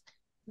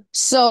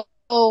 So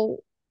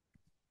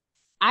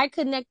I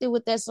connected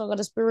with that song on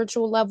a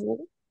spiritual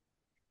level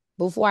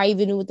before I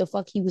even knew what the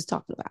fuck he was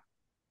talking about.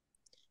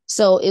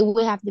 So it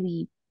would have to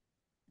be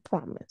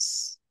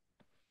Promise.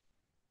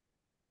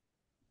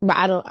 But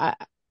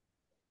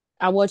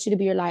I want you to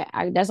be your life.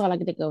 That's all I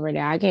can think of right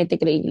now. I can't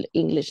think of the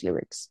English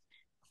lyrics.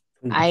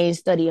 I Please. ain't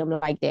study them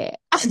like that.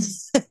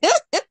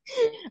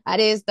 I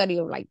didn't study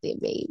them like that,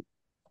 babe.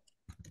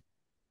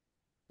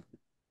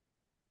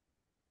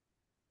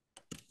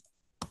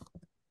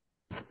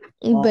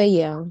 But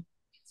yeah.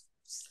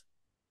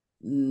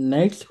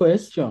 Next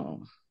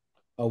question.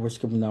 Oh, we're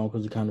skipping down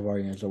because we kind of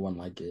already answered one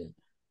like it.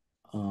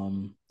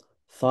 Um,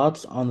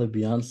 Thoughts on the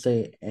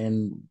Beyonce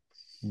and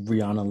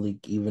Rihanna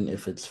leak, even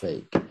if it's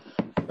fake,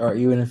 or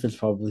even if it's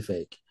probably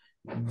fake.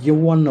 You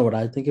want to know what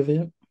I think of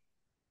it?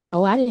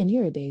 Oh, I didn't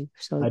hear it, babe.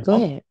 So I go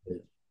don't. ahead.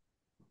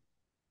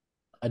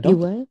 I You don't.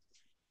 what?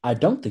 I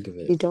don't think of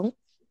You it. don't?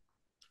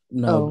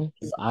 No, Oh.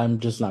 because I'm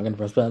just not gonna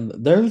press.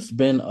 But there's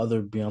been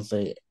other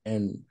Beyonce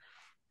and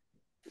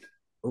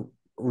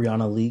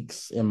Rihanna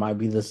leaks. It might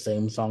be the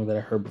same song that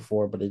I heard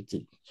before, but it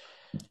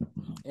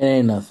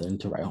ain't nothing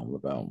to write home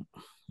about.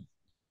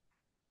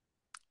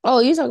 Oh,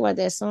 you talk about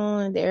that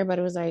song that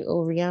everybody was like,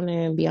 oh,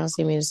 Rihanna and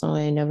Beyonce made a song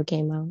and it never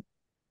came out.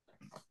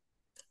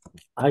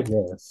 I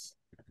guess.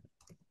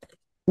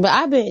 But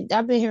I've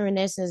been hearing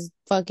that since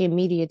fucking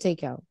media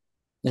takeout.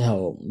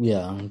 Hell,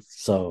 yeah.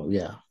 So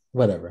yeah,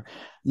 whatever.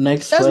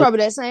 Next That's question. probably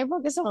that same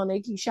fucking song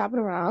they keep shopping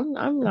around.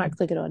 I'm not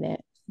clicking on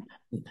that.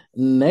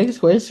 Next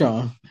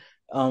question.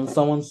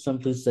 Someone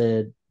simply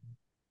said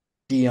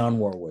Dionne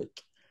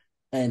Warwick,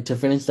 and to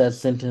finish that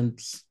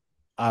sentence,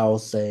 I'll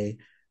say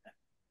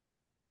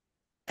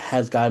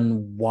has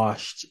gotten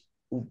washed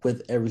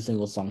with every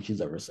single song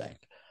she's ever sang.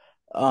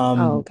 Oh, Um,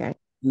 okay.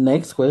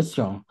 Next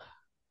question.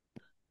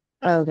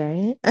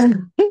 Okay.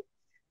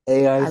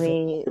 AI I said,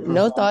 mean,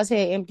 no thoughts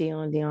had empty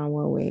on Dionne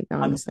Warwick,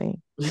 I'm, honestly.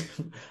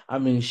 I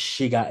mean,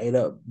 she got ate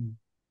up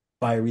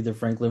by Aretha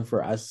Franklin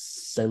for "I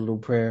Said a Little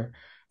Prayer."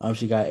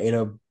 She got ate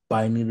up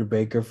by Anita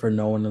Baker for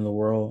 "No One in the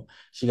World."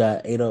 She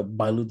got ate up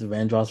by Luther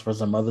Vandross for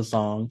some other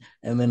song,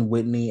 and then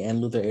Whitney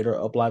and Luther ate her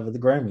up live at the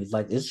Grammys.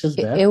 Like it's just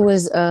bad It for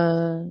was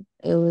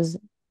it was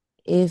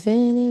if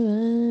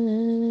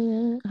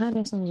anyone how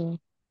that song go?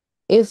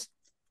 If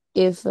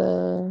if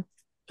her.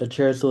 A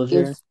chair still a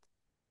chair. if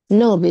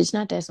no bitch,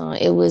 not that song.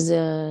 It was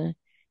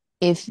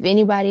if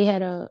anybody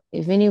had a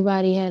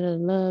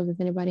love, if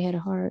anybody had a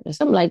heart, or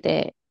something like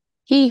that.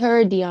 He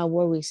heard Dionne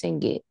Warwick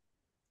sing it at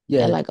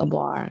Yeah. like a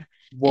bar.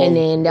 And Well,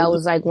 then that Luther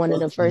was like one of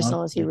the was first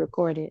songs he Beyonce.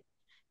 recorded.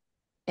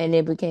 And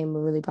it became a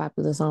really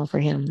popular song for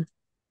him.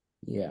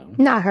 Yeah.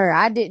 Not her.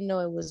 I didn't know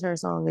it was her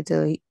song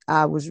until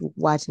I was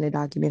watching the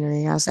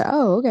documentary. I said,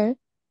 oh, okay.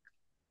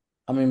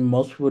 I mean,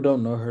 most people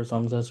don't know her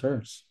songs as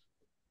hers.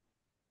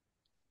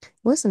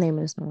 What's the name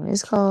of the song?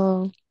 It's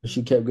called,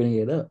 She kept getting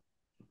it up.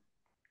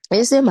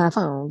 it's in my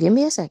phone. Give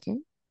me a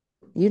second.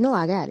 You know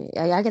I got it.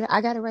 I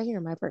got it right here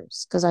in my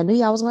purse because I knew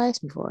y'all was gonna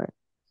ask me for it.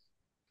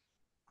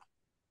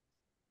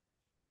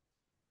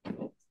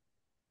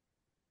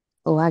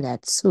 Oh, I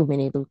got too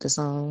many Luther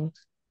songs.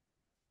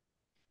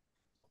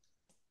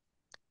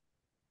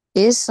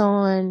 It's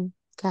on.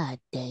 God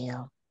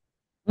damn.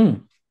 Hmm.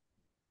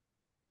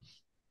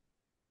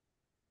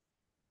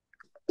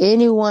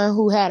 Anyone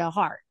who had a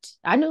heart.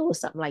 I knew it was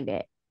something like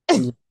that.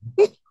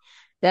 Yeah.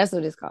 That's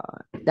what it's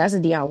called. That's a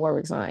Dionne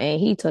Warwick song, and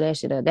he tore that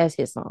shit up. That's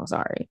his song.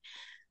 Sorry,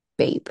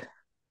 babe.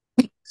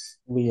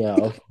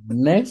 Okay.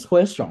 Next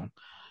question.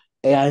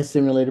 AI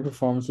simulated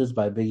performances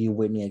by Biggie,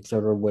 Whitney,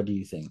 etc. What do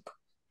you think?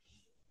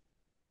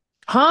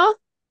 Huh?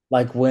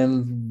 Like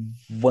when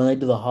they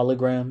do the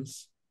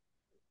holograms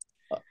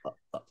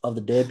of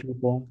the dead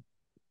people.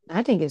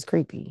 I think it's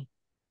creepy.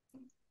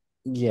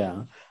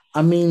 Yeah.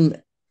 I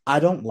mean, I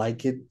don't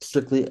like it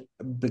strictly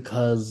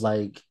because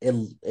like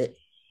it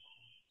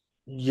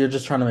you're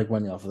just trying to make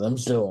money off of them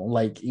still,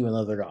 like even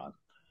though they're gone.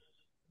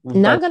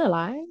 Not Like gonna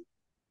lie,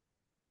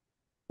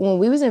 when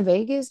we was in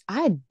Vegas,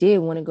 I did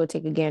want to go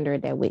take a gander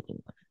at that Whitney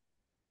one.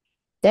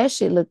 That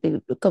shit looked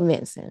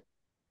convincing.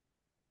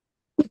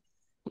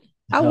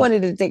 I hell,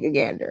 wanted to take a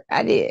gander.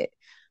 I did.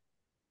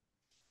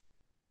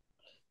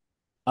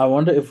 I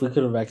wonder if we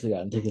could have actually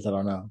gotten tickets, I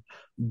don't know.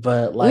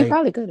 But We like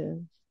probably could have.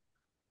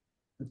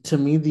 to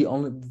me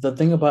the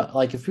thing about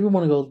like if you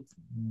want to go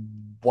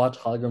watch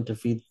hologram to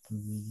feed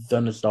the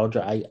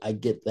nostalgia, I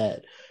get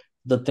that.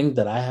 The thing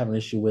that I have an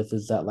issue with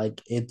is that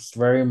like it's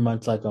very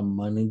much like a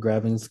money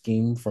grabbing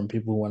scheme from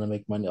people who want to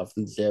make money off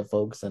these dead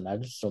folks, and I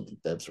just don't think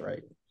that's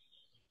right.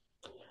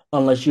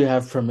 Unless you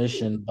have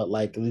permission, but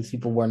like these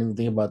people weren't even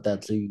thinking about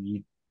that, so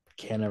you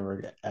can't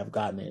ever have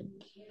gotten it.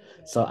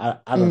 So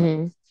I don't know.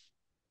 Hmm.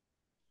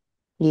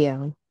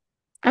 Yeah.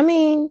 I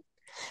mean,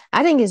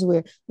 I think it's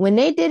weird. When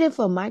they did it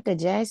for Michael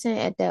Jackson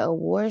at that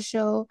award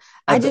show,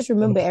 I At the just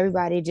remember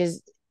everybody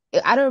just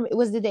I don't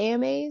was it the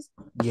AMAs?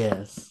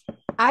 yes.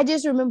 I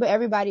just remember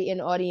everybody in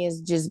the audience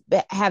just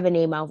having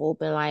their mouth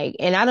open, like,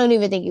 and I don't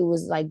even think it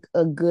was like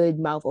a good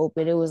mouth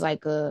open. It was I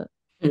was like,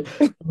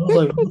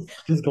 what the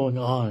fuck is going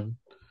on?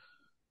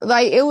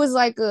 like it was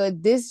like a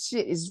this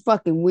shit is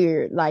fucking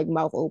weird, like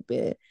mouth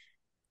open.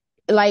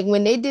 Like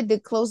when they did the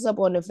close up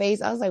on the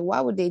face, I was like,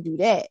 why would they do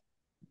that?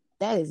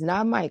 That is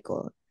not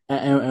Michael.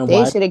 And They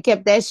why should have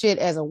kept that shit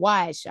as a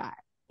wide shot.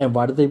 and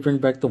why did they bring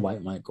back the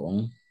white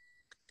Michael?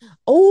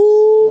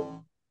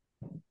 Oh,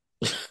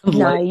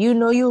 nah, Like you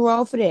know you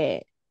wrong for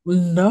that.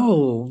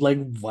 no, like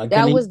why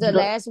couldn't That he was be the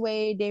last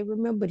way they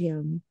remembered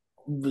him.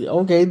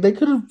 okay, they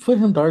could have put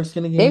him dark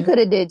skin They again. could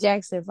have did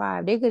Jackson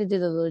 5. They could have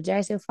did a little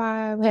Jackson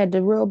 5, had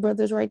the real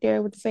brothers right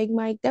there with the fake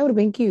mic. That would have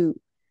been cute.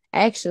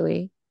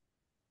 Actually,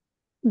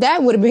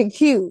 that would have been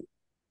cute.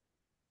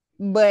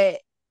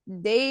 But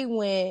they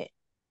went,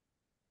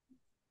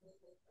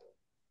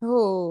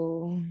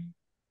 oh,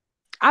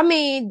 I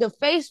mean, the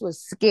face was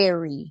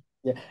scary.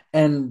 Yeah.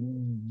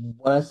 And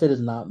what I said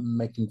is not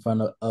making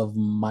fun of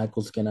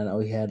Michael's skin. I know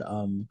he had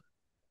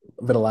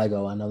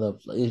vitiligo. I know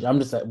that I'm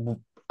just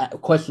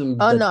questioning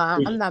Oh the no, I'm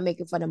decision. not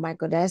making fun of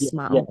Michael. Yeah, That's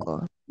my yeah,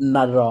 uncle.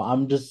 not at all.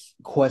 I'm just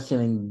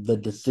questioning the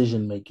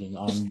decision making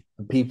on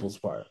the people's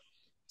part.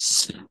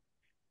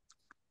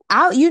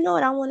 You know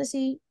what I want to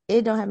see?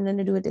 It don't have nothing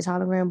to do with this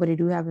hologram, but it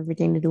do have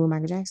everything to do with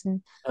Michael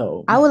Jackson.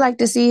 Oh, I would like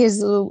to see his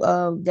little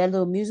that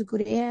little musical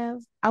they have.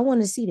 I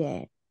want to see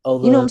that.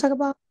 oh, You know what I'm talking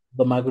about?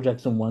 the Michael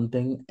Jackson one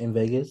thing in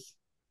Vegas.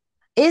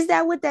 Is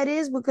that what that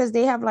is? Because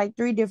they have like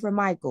three different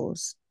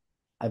Michaels.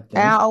 I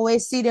And I think.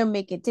 always see them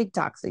making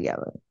TikToks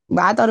together.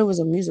 But I thought it was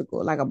a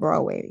musical, like a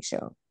Broadway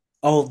show.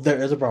 Oh,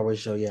 there is a Broadway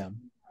show. Yeah.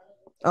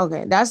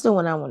 Okay, that's the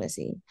one I want to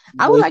see.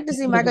 I would Wait, like to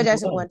see Michael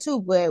Jackson one too,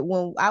 but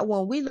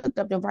when we looked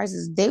up the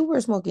prices, they were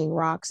smoking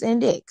rocks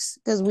and dicks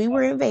because we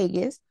were in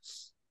Vegas.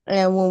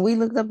 And when we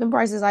looked up the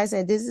prices, I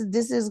said, this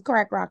is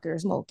crack rocker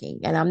smoking,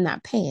 and I'm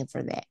not paying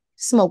for that.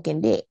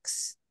 Smoking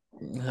dicks.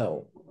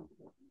 no.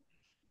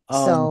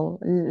 Um. So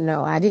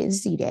no, I didn't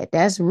see that.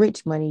 That's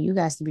rich money. You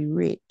guys to be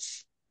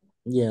rich.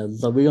 Yeah.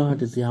 So we're gonna have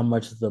to see how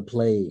much the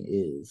play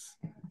is,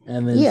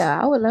 and then Yeah,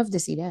 I would love to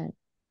see that.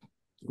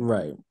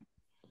 right.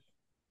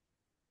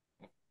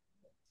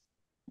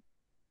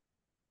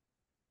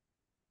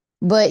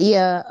 But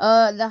yeah,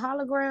 the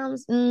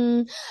holograms,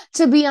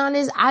 to be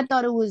honest, I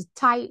thought it was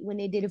tight when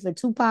they did it for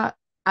Tupac.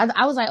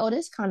 I was like, oh,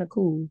 that's kind of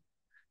cool.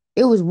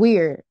 It was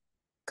weird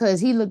because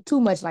he looked too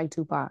much like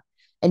Tupac.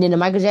 And then the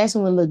Michael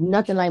Jackson one looked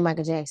nothing like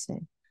Michael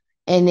Jackson.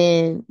 And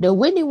then the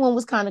Whitney one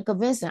was kind of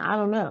convincing. I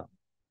don't know.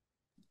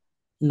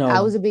 I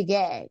No, was a bit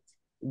gagged.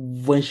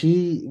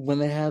 when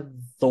they had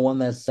the one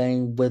that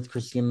sang with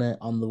Christina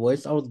on The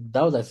Voice, that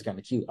was actually kind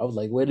of cute. I was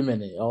like, wait a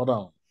minute, hold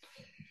on.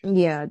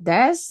 Yeah,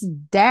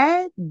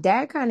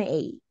 that kind of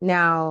ate.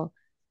 Now,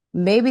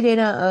 maybe they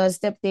done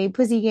step their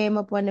pussy game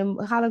up on them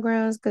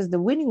holograms because the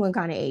Whitney one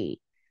kind of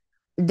ate.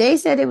 They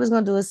said it was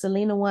gonna do a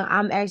Selena one.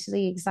 I'm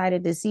actually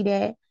excited to see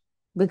that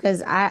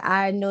because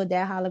I know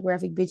that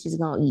holographic bitch is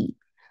gonna eat.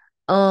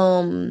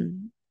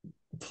 Um,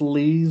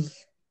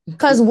 Please,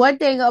 because one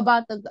thing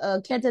about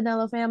the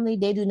Cantanella family,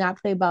 they do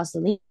not play about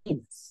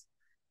Selenas,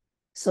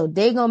 so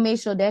they gonna make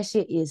sure that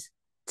shit is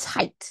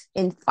tight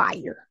and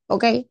fire.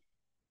 Okay,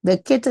 the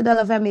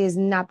Cantanella family is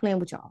not playing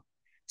with y'all.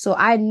 So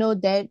I know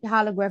that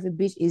holographic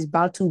bitch is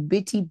about to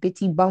bitty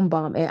bitty bum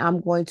bum, and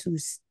I'm going to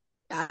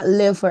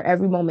live for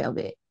every moment of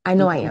it. I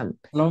know I am.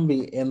 I'm gonna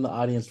be in the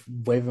audience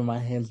waving my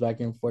hands back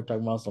and forth,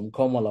 talking about some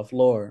 "Como la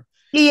Flor."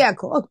 Yeah,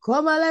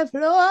 come on the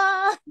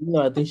floor. You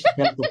know, I think she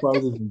passed before I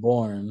was even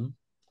born.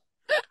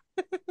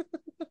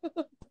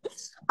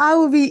 I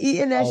will be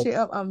eating that Like, shit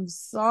up. I'm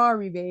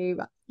sorry, babe.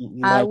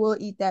 I like will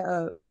eat that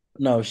up.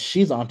 no,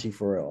 she's auntie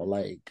for real.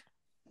 Like,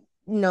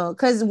 no,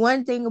 because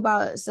one thing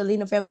about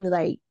Selena family,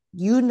 like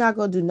you not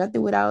gonna do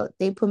nothing without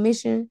their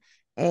permission,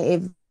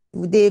 and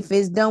if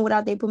it's done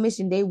without their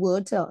permission, they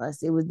will tell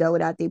us it was done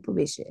without their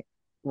permission.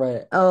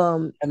 Right.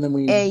 Um, And then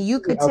we and you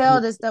could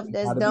tell the stuff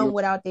that's how to be done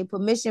without their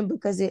permission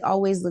because it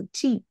always looked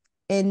cheap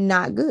and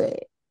not good.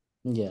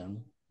 yeah.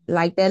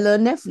 Like that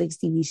little Netflix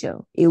TV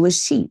show, it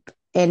was cheap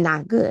and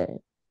not good.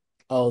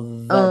 Oh,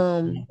 that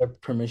Um,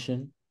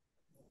 permission.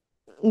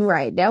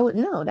 right. That was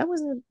no, that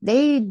wasn't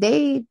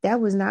they that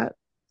was not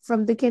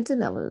from the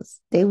Quintanillas.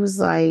 They was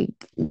like,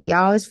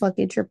 y'all is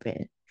fucking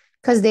tripping.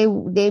 Cause they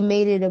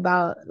made it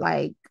about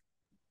like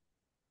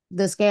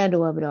the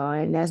scandal of it all,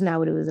 and that's not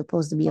what it was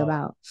supposed to be Oh,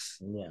 about.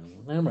 yeah. I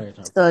remember your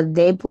talk. So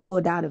they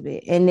pulled out of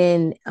it. And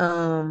then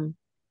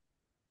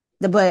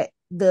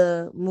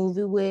the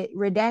movie with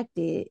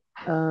Redacted,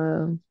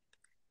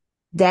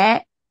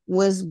 that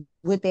was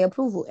with their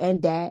approval,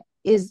 and that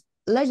is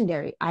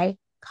legendary,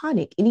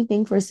 iconic.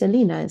 Anything for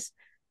Selena's,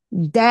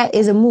 that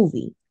is a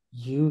movie.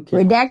 You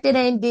can Redacted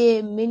ain't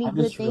did many I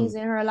good just things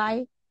really in her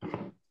life,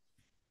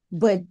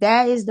 but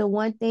that is the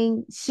one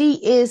thing she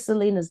is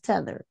Selena's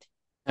tethered.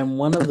 and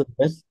one of the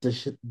best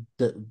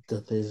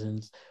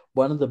decisions,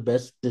 one of the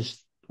best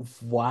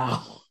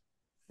wow.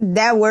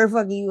 That word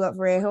fucking you up,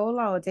 Fred. Hold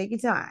on, take your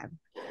time.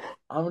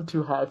 I'm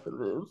too high for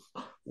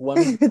this. One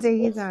of the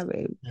Take your best time,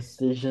 baby.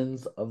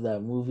 decisions of that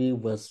movie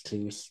was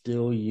to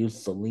still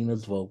use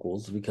Selena's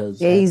vocals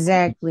because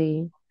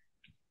Exactly.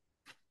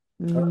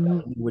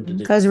 with the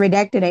Because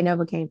Redacted, they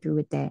never came through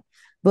with that.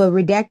 But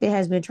Redacted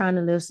has been trying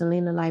to live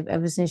Selena life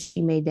ever since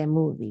she made that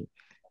movie.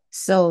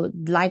 So,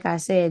 like I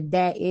said,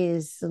 that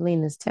is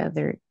Selena's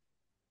tethered.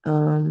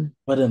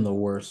 but in the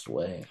worst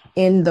way.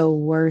 In the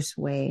worst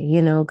way,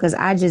 because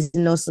I just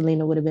know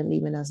Selena would have been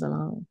leaving us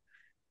alone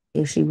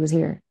if she was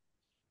here.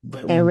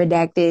 But And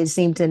Redacted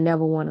seemed to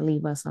never want to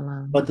leave us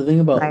alone. but the thing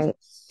about Like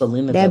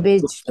Selena that that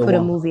bitch still put a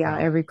wants movie to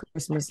out every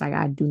Christmas. Like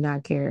I do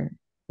not care.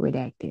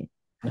 Redacted.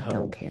 I don't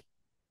no. care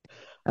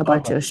All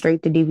about right. your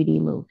straight to DVD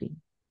movie.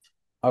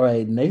 All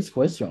right, next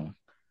question.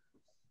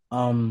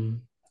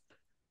 Um,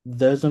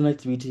 there's no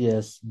next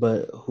BTS,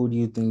 but who do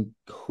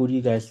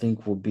you guys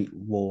think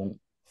will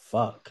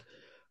fuck?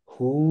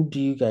 Who do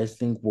you guys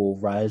think will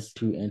rise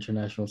to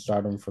international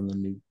stardom from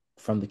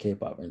the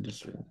K-pop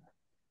industry?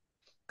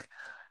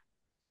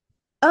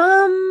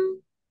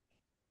 Um,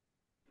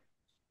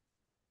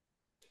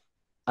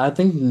 I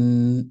think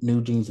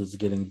New Jeans is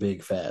getting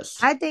big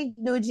fast. I think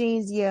New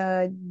Jeans,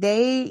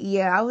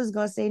 I was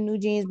gonna say New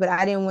Jeans, but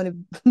I didn't want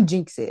to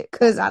jinx it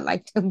because I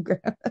like them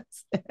girls.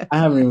 I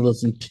haven't even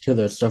listened to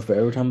their stuff, but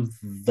every time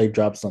they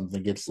drop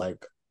something, it's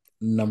like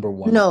number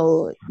one.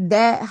 No,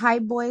 that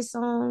Hype Boy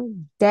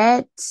song,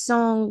 that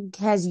song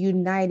has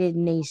united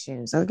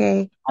nations,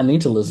 okay? I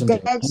need to listen to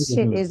it. That I need to listen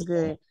shit to is this song.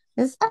 good.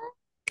 It's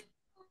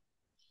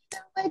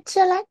what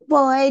you like,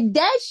 boy.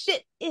 That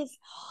shit is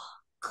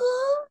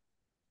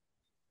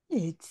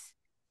good.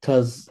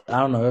 Cause I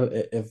don't know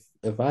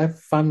if I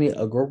find me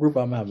a girl group,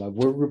 I'm gonna have my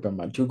girl group and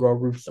my two girl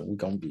groups, and we're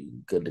gonna be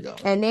good to go.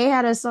 And they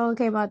had a song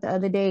came out the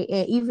other day,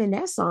 and even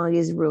that song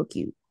is real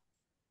cute.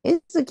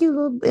 It's a cute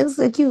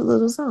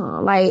little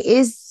song. Like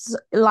it's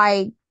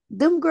like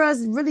them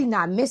girls really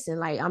not missing.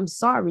 Like I'm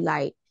sorry,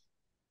 like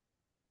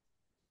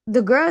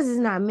the girls is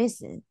not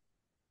missing.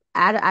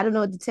 I don't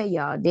know what to tell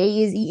y'all.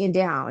 They is eating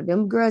down.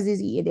 Them girls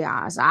is eating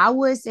down. So I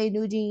would say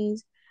New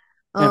Jeans.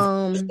 And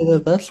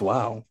Um, that's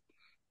wow.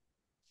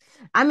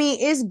 I mean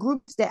it's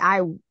groups that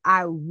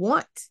I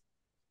want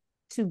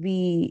to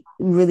be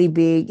really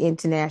big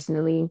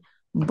internationally,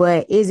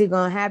 but is it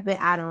gonna happen?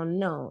 I don't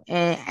know.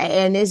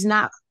 And it's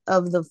not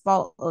of the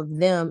fault of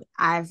them.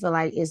 I feel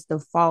like it's the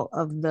fault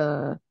of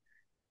the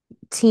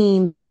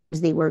teams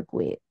they work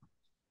with,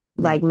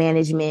 like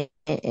management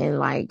and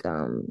like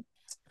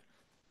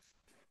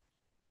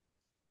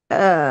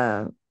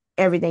uh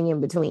everything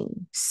in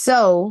between.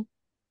 So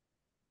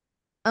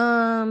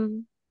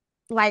um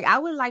like I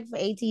would like for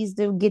ATs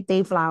to get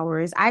their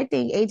flowers. I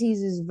think ATs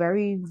is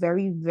very,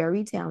 very,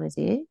 very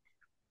talented.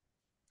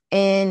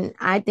 And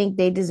I think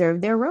they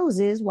deserve their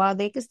roses while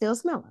they can still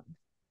smell them.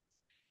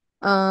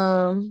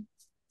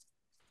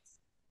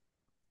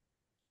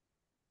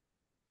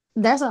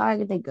 That's all I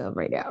can think of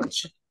right now.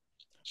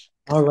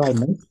 All right,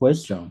 next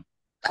question.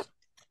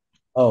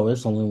 Oh,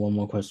 it's only one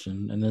more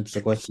question, and it's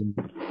a question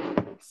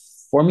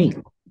for me.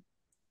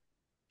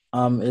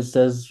 It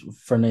says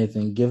for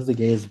Nathan, give the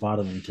gays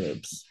bottoming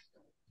tips.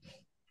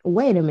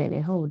 Wait a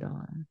minute, hold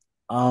on.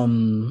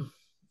 Um,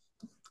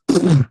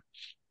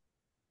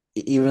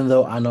 even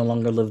though I no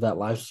longer live that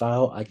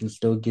lifestyle, I can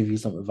still give you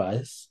some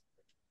advice.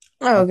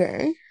 Um,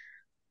 Okay.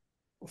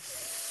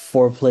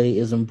 foreplay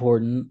is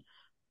important.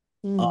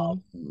 Hmm.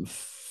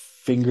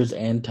 Fingers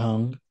and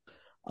tongue.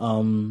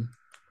 Um,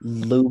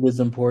 lube is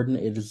important.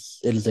 It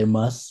is a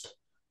must.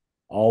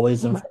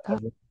 Always Oh and my God.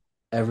 forever,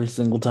 every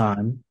single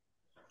time.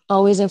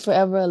 Always and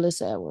forever,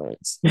 Alyssa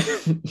Edwards.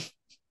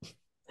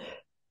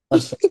 A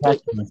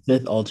spectacular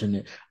fifth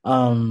alternate.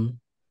 Um,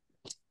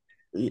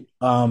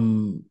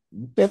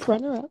 Fifth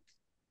runner up.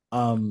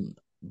 um,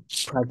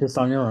 practice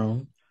on your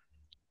own.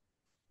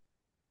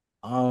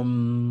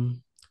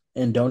 Um,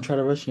 and don't try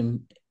to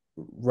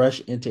rush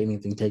into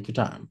anything. Take your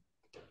time.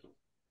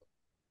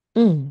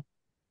 Mm,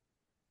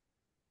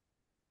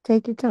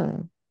 take your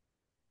time.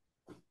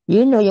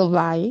 You know your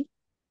body.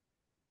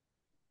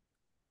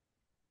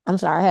 I'm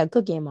sorry, I had a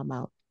cookie in my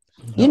mouth.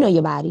 You know No.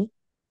 your body.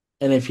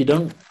 And if you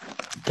don't,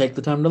 take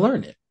the time to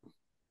learn it.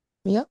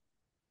 Yep.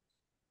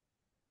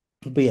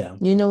 But yeah.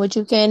 You know what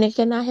you can and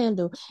cannot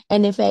handle.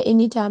 And if at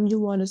any time you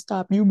want to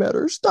stop, you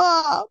better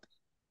stop.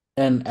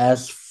 And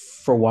as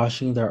for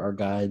washing, there are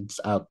guides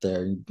out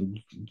there.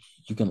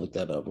 You can look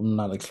that up. I'm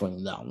not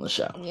explaining that on the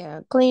show.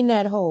 Yeah, clean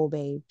that hole,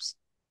 babes.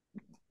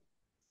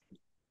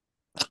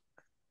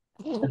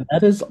 And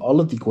that is all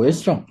of the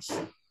questions.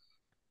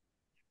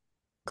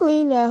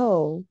 Clean that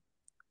hole.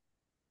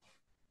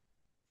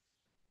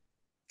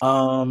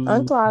 Um,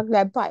 Unclog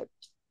that pipe.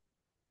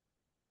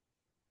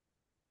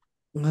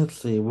 let's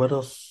see what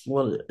else.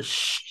 What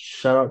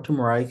shout out to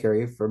Mariah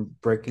Carey for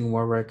breaking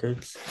more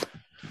records.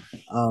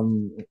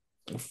 Um,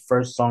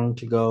 first song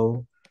to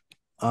go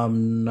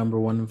number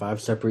one in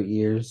 5 separate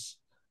years.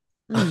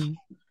 Mm.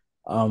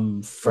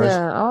 First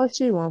Yeah, all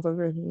she want for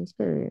Christmas,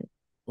 period.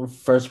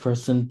 first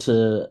person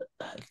to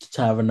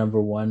have a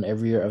number one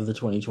every year of the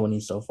 2020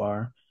 so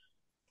far.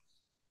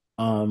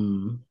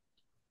 Um,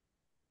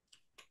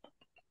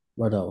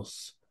 what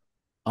else?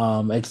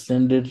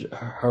 Extended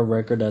her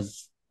record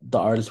as the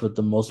artist with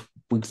the most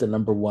weeks at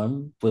number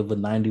one with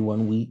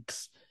 91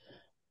 weeks.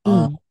 Um,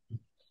 Mm.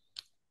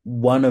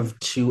 one of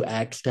two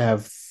acts to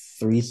have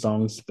three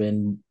songs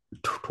spend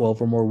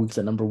 12 or more weeks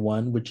at number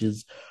one, which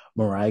is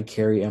Mariah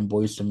Carey and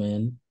Boyz II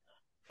Men.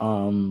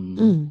 Um,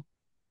 Mm.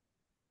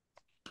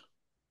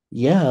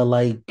 yeah,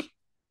 like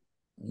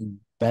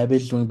bad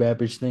bitch doing bad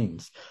bitch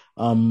things.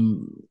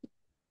 Um,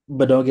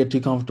 but don't get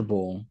too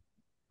comfortable.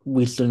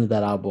 We still need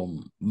that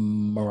album,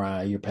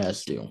 Mariah, you're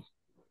past due.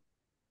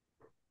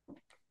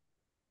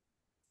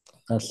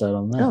 That's that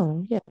on that.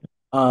 Oh, yeah.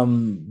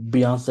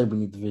 Beyonce, we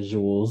need the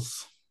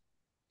visuals.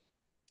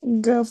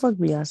 Girl, fuck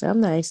Beyonce.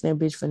 I'm not asking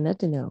that bitch for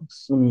nothing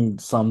else. We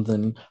need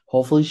something.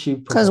 Hopefully she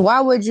Cause performs.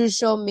 why would you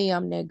show me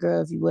I'm that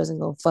girl if you wasn't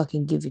gonna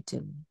fucking give it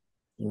to me?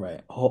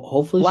 Right.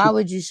 Hopefully Why she.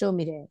 would you show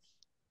me that?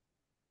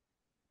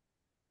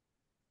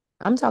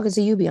 I'm talking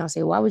to you,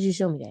 Beyonce. Why would you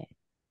show me that?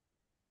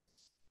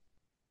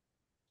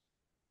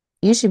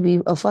 You should be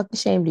a fucking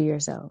ashamed of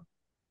yourself.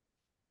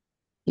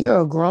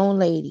 You're a grown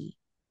lady,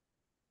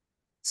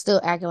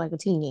 still acting like a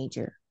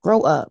teenager.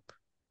 Grow up.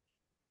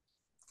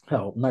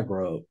 Hell, not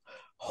grow up.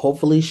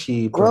 Hopefully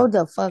she. Grow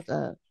the fuck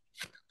up.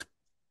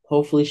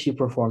 Hopefully she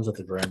performs at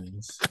the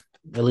Grammys.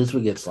 At least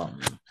we get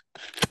something.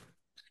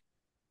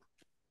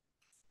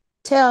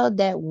 Tell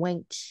that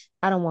wench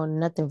I don't want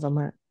nothing from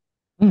her.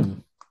 Hmm.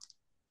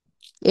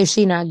 If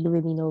she not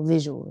giving me no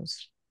visuals.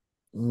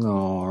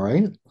 All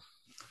right.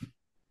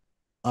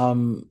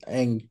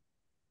 And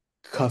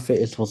Cuff It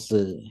is supposed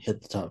to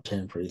hit the top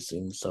 10 pretty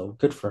soon, so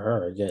good for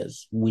her, I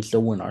guess. We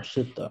still win our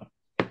shit though.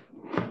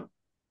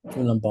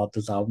 We done bought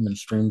this album and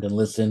streamed and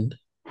listened.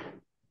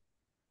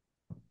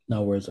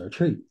 Now where's our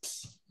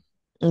treats?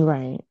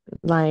 Right.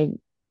 Like,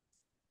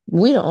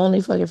 we the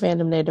only fucking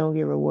fandom that don't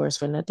get rewards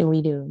for nothing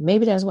we do.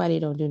 Maybe that's why they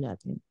don't do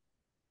nothing.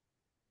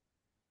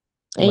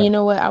 And you Right.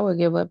 know what? I would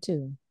give up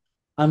too.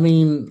 I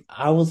mean,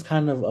 I was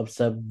kind of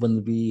upset when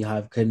the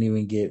Beehive couldn't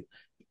even get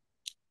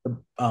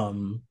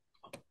um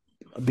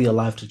Be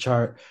Alive to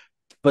chart.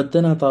 But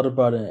then I thought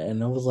about it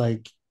and I was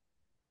like,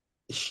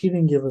 she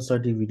didn't give us our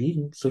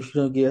DVD, so she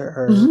don't get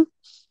Mhm.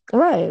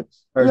 Right.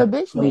 The her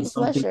bitch 20 made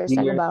something sweatshirts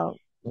talking year about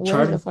where's the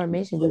charting.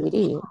 formation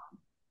DVD?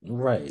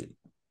 Right.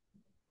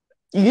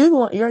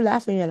 You're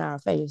laughing in our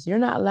face. You're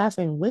not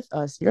laughing with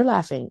us. You're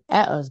laughing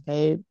at us,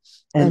 babe.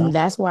 And And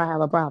that's where I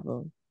have a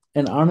problem.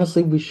 and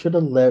honestly, we should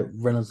have let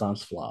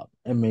Renaissance flop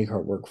and make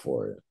her work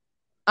for it.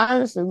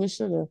 Honestly, we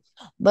should have.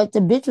 But the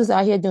bitch was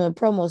out here doing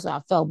promos, so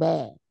I felt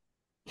bad.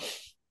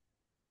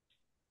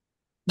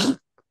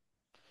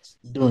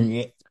 Doing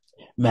it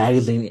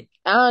magazine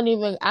I don't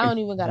even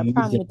got a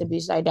problem with the using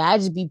bitch like that. I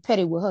just be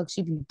petty with her.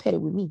 She be petty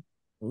with me.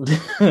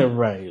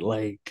 right,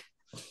 like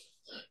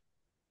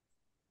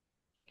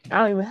I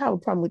don't even have a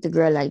problem with the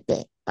girl like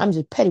that. I'm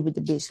just petty with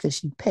the bitch because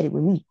she petty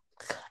with me.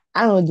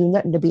 I don't do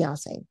nothing to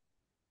Beyonce.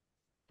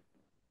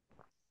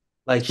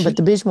 she But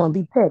the bitch want to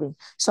be petty.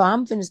 So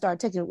I'm finna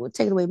start taking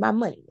away my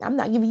money. I'm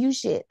not giving you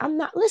shit. I'm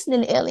not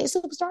listening to Alien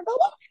Superstar no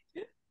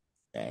more.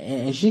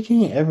 and she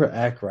can't ever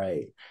act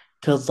right.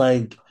 Cause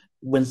like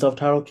when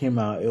self-titled came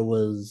out, it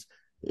was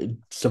a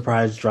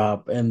surprise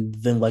drop, and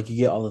then like you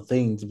get all the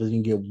things, but then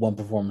you get one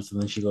performance,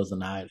 and then she goes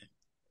and hide it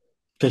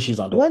because she's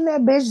on tour. Wasn't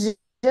that bitch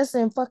just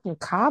in fucking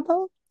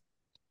Cabo?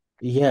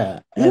 Yeah,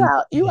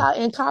 You out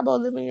in Cabo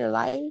living your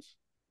life?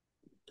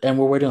 and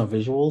we're waiting on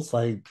visuals.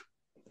 Like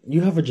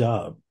you have a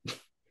job,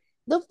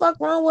 The fuck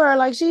wrong with her?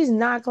 Like she's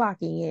not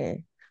clocking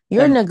in.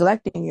 You're and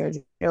neglecting your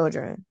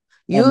children.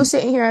 You and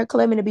sitting here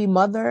claiming to be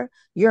mother,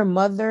 your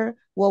mother.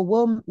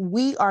 Well,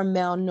 we are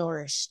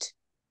malnourished.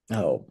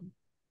 oh,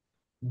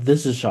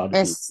 this is Shaw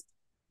to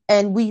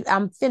And be.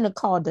 I'm finna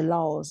call the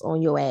laws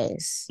on your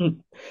ass.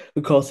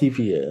 We call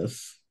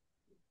CPS.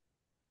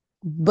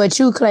 But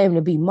you claim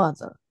to be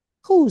mother.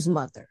 Whose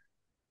mother?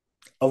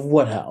 Of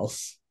what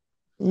house?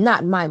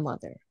 Not my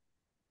mother.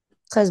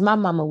 Because my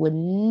mama would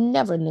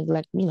never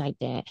neglect me like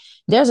that.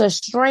 There's a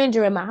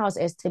stranger in my house,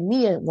 as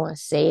Tamia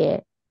once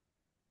said.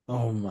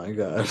 Oh my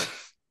God.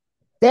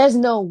 There's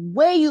no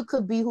way you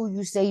could be who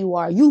you say you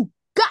are. You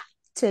got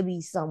to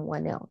be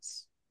someone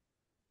else.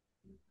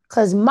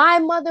 Because my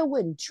mother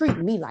wouldn't treat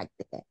me like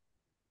that.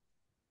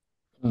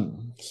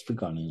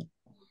 Speak on it.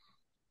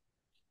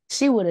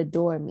 She would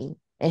adore me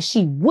and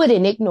she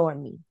wouldn't ignore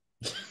me.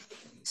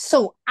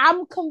 So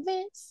I'm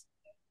convinced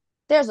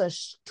there's a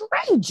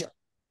stranger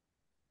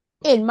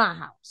in my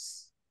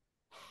house.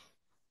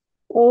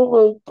 Oh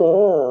my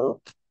God.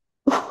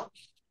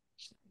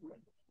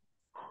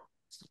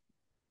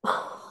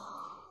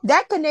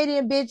 That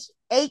Canadian bitch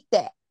ate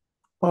that.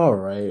 All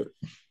right.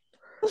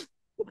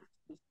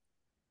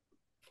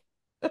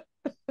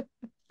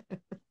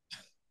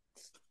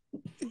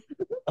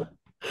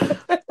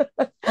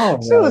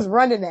 All She right. was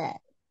running that.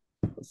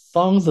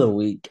 Songs of the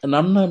week. And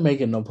I'm not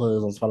making no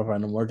playlists on Spotify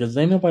no more because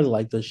ain't nobody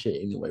like this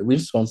shit anyway. We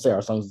just gonna say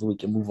our songs of the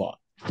week and move on.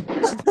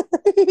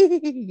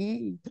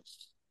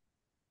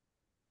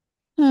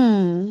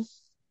 Hmm.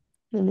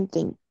 Let me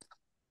think.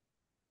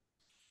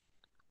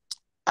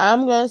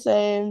 I'm gonna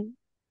say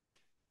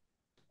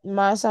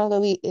my song of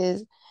the week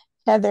is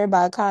Heather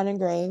by Conan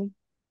Gray.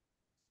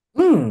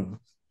 Hmm.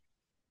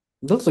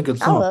 That's a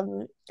good I song. love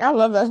it. I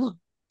love that song.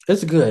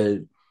 It's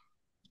good.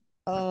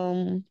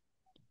 Um,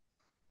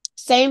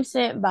 Same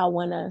Scent by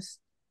One Us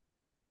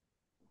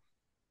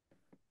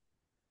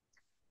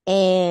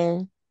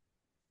and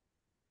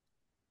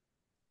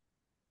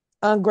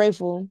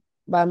Ungrateful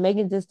by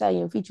Megan Thee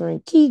Stallion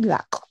featuring Key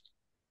Glock.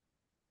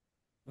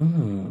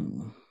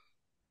 Hmm.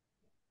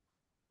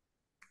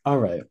 All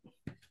right.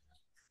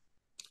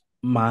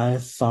 My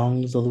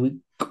songs of the week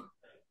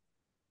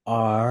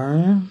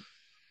are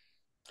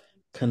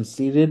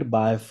Conceited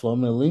by Flo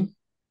Milli,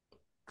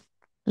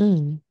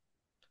 Mm,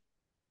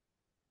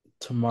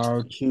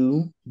 Tomorrow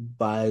 2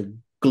 by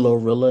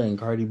Glorilla and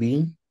Cardi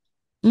B,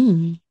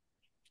 mm.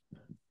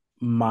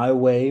 My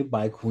Way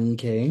by Queen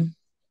K,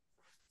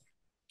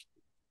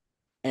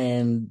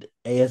 and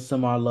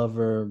ASMR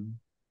Lover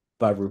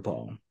by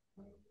RuPaul.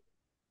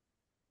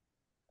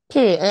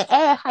 Period. And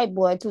add Hype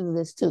Boy to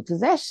this too,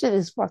 because that shit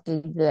is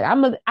fucking good.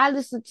 I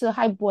listen to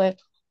Hype Boy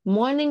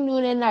morning,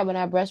 noon, and night when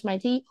I brush my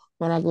teeth,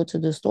 when I go to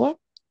the store,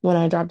 when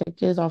I drop the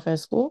kids off at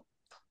school,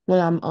 when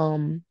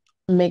I'm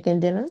making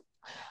dinner.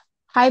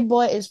 Hype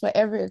Boy is for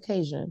every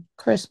occasion.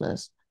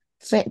 Christmas,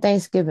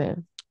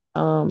 Thanksgiving,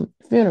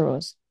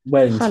 funerals,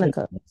 Weddings,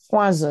 Hanukkah,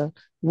 Kwanzaa,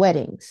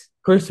 weddings,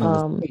 Christmas,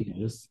 um, New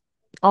Year's,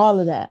 all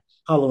of that.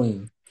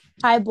 Halloween.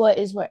 Hype Boy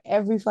is for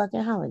every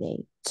fucking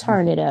holiday.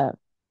 Turn it up.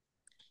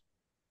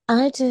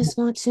 I just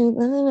want to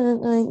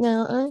right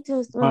now. I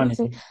just want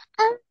to. Honey,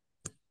 I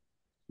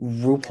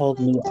RuPaul's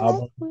new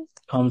album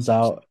comes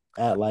out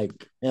at like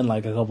in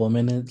like a couple of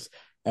minutes,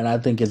 and I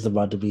think it's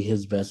about to be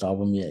his best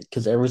album yet.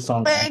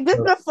 Man, get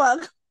the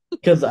fuck.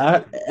 Because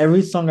I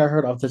every song I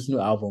heard off this new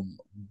album,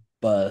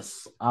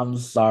 bust. I'm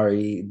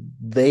sorry,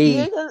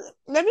 Yeah,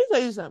 let me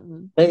tell you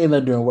something. they end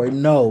up doing work.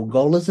 No,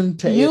 go listen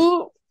to it.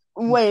 You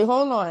wait,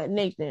 hold on,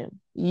 Nathan.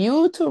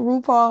 You to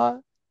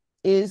RuPaul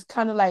is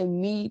kind of like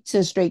me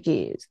to Stray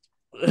Kids.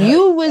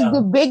 You was Yeah.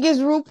 the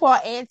biggest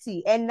RuPaul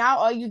auntie, and now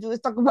all you do is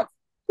talk about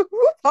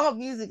RuPaul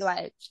music.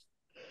 Like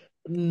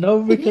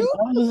No, because you,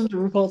 I listen to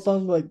RuPaul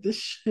songs like this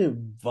shit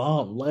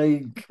bomb.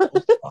 Like, I'm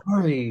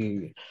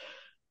sorry.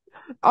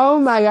 oh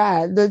my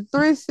god, the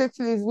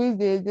 360s we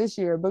did this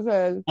year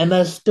because And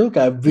I still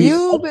got beat. I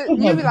still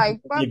you have be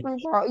like fuck like,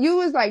 RuPaul. You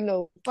was like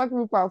no fuck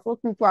RuPaul, fuck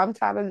RuPaul. I'm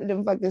tired of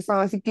them fucking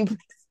songs. You keep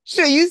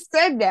sure you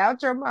said that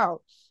out your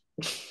mouth,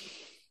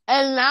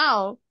 and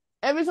now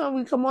every time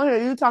we come on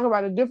here, you talk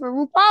about a different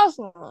RuPaul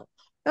song.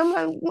 I'm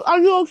like, are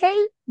you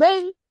okay,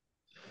 babe?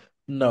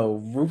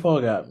 no,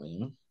 RuPaul got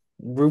me.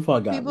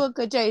 RuPaul got me. People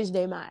could change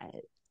their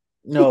mind.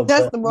 No,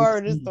 That's but the moral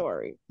of the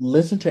story.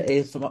 listen to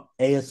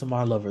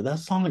ASMR Lover. That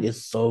song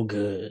is so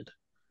good.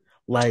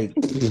 Like,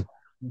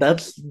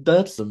 that's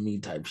the me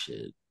type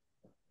shit.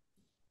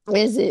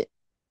 Is it?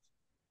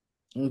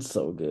 It's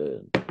so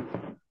good.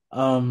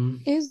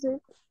 Um, Is it?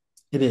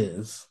 it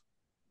is.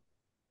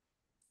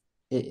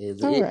 It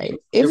is. All right.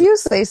 If you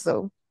say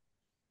so.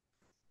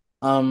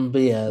 But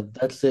yeah,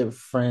 that's it,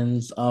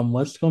 friends.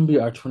 What's gonna be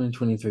our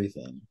 2023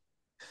 thing?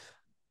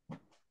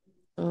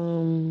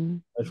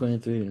 Um, Our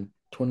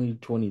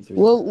 2023 thing.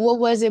 what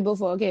was it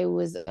before? Okay, it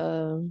was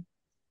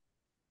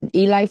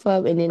E-Life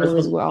Up, and then it First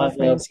was was We're All Live Up.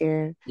 Friends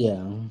Here.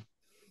 Yeah.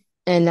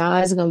 And now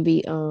it's gonna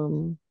be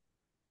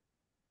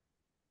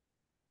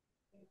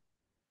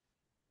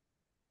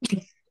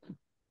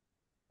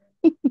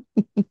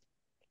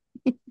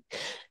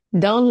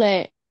don't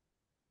let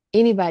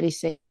anybody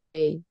say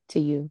to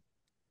you,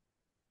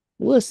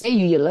 we'll send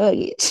you your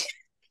luggage.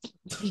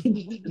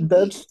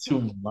 That's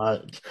too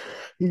much.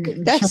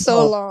 That's so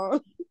Chill,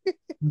 long.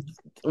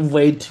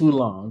 way too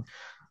long.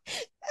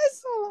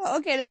 That's so long.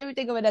 Okay, let me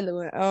think of another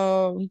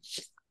one.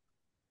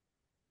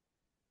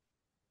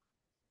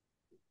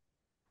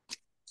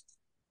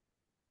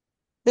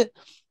 Don't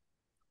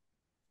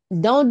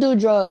do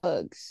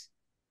drugs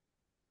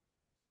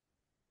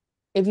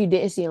if you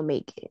didn't see them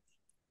make it.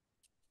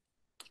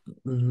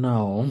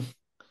 No.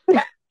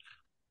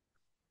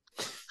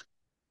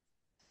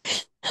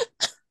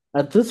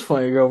 At this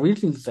point, girl, we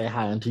need to say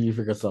hi until you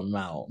figure something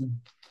out.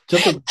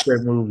 Just a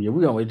great movie.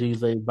 We gonna wait till you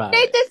say bye.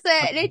 They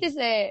just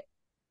said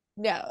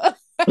no.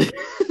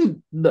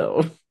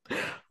 No.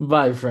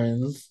 Bye,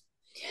 friends.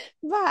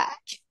 Bye.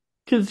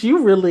 Cause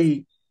you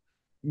really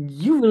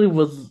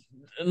was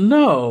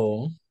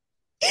no.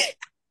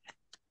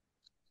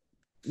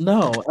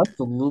 No,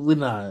 absolutely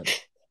not.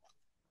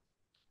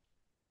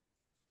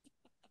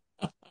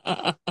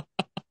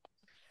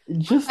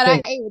 Just And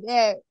say I ate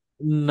that.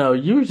 no,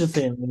 you were just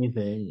saying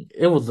anything.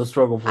 It was a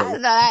struggle for I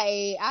you. thought I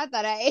ate. I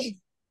thought I ate.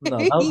 No,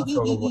 that was a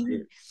struggle for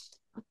you.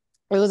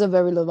 It was a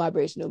very low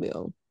vibrational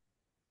meal.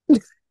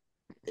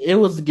 It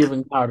was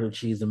giving powdered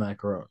cheese and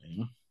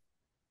macaroni.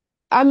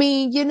 I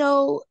mean,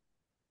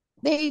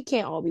 they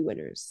can't all be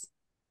winners.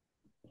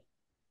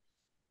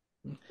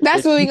 That's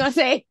If what we're you, gonna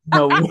say.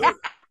 no,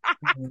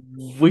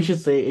 we should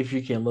say if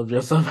you can't love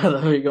yourself, how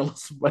the hell you gonna love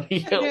somebody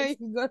There else?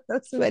 you go.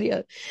 That's somebody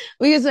else.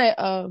 We can say,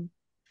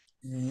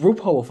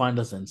 RuPaul will find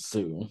us and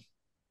sue.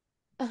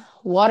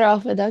 water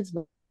off a duck's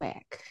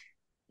back.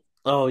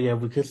 Oh yeah,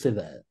 we could say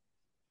that.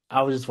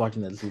 I was just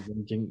watching that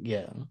season.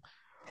 Yeah,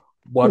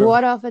 water.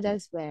 Water off a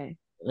duck's back.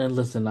 And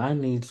listen, I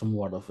need some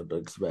water for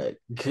Duck's back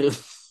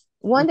because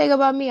One thing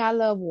about me, I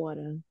love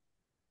water.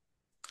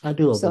 I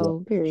do love the water.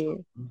 So,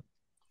 period.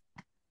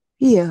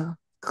 Yeah.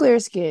 Clear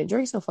skin.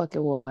 Drink some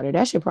fucking water.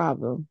 That's your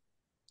problem.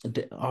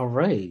 All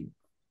right,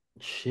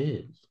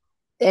 shit.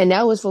 And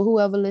that was for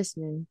whoever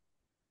listening.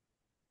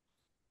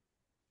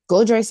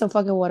 Go drink some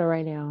fucking water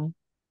right now.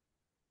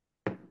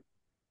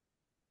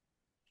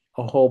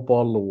 A whole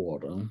bottle of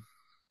water.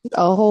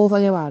 A whole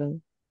fucking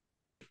bottle.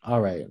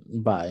 All right,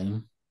 bye.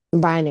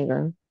 Bye,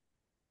 nigga.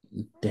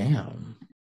 Damn.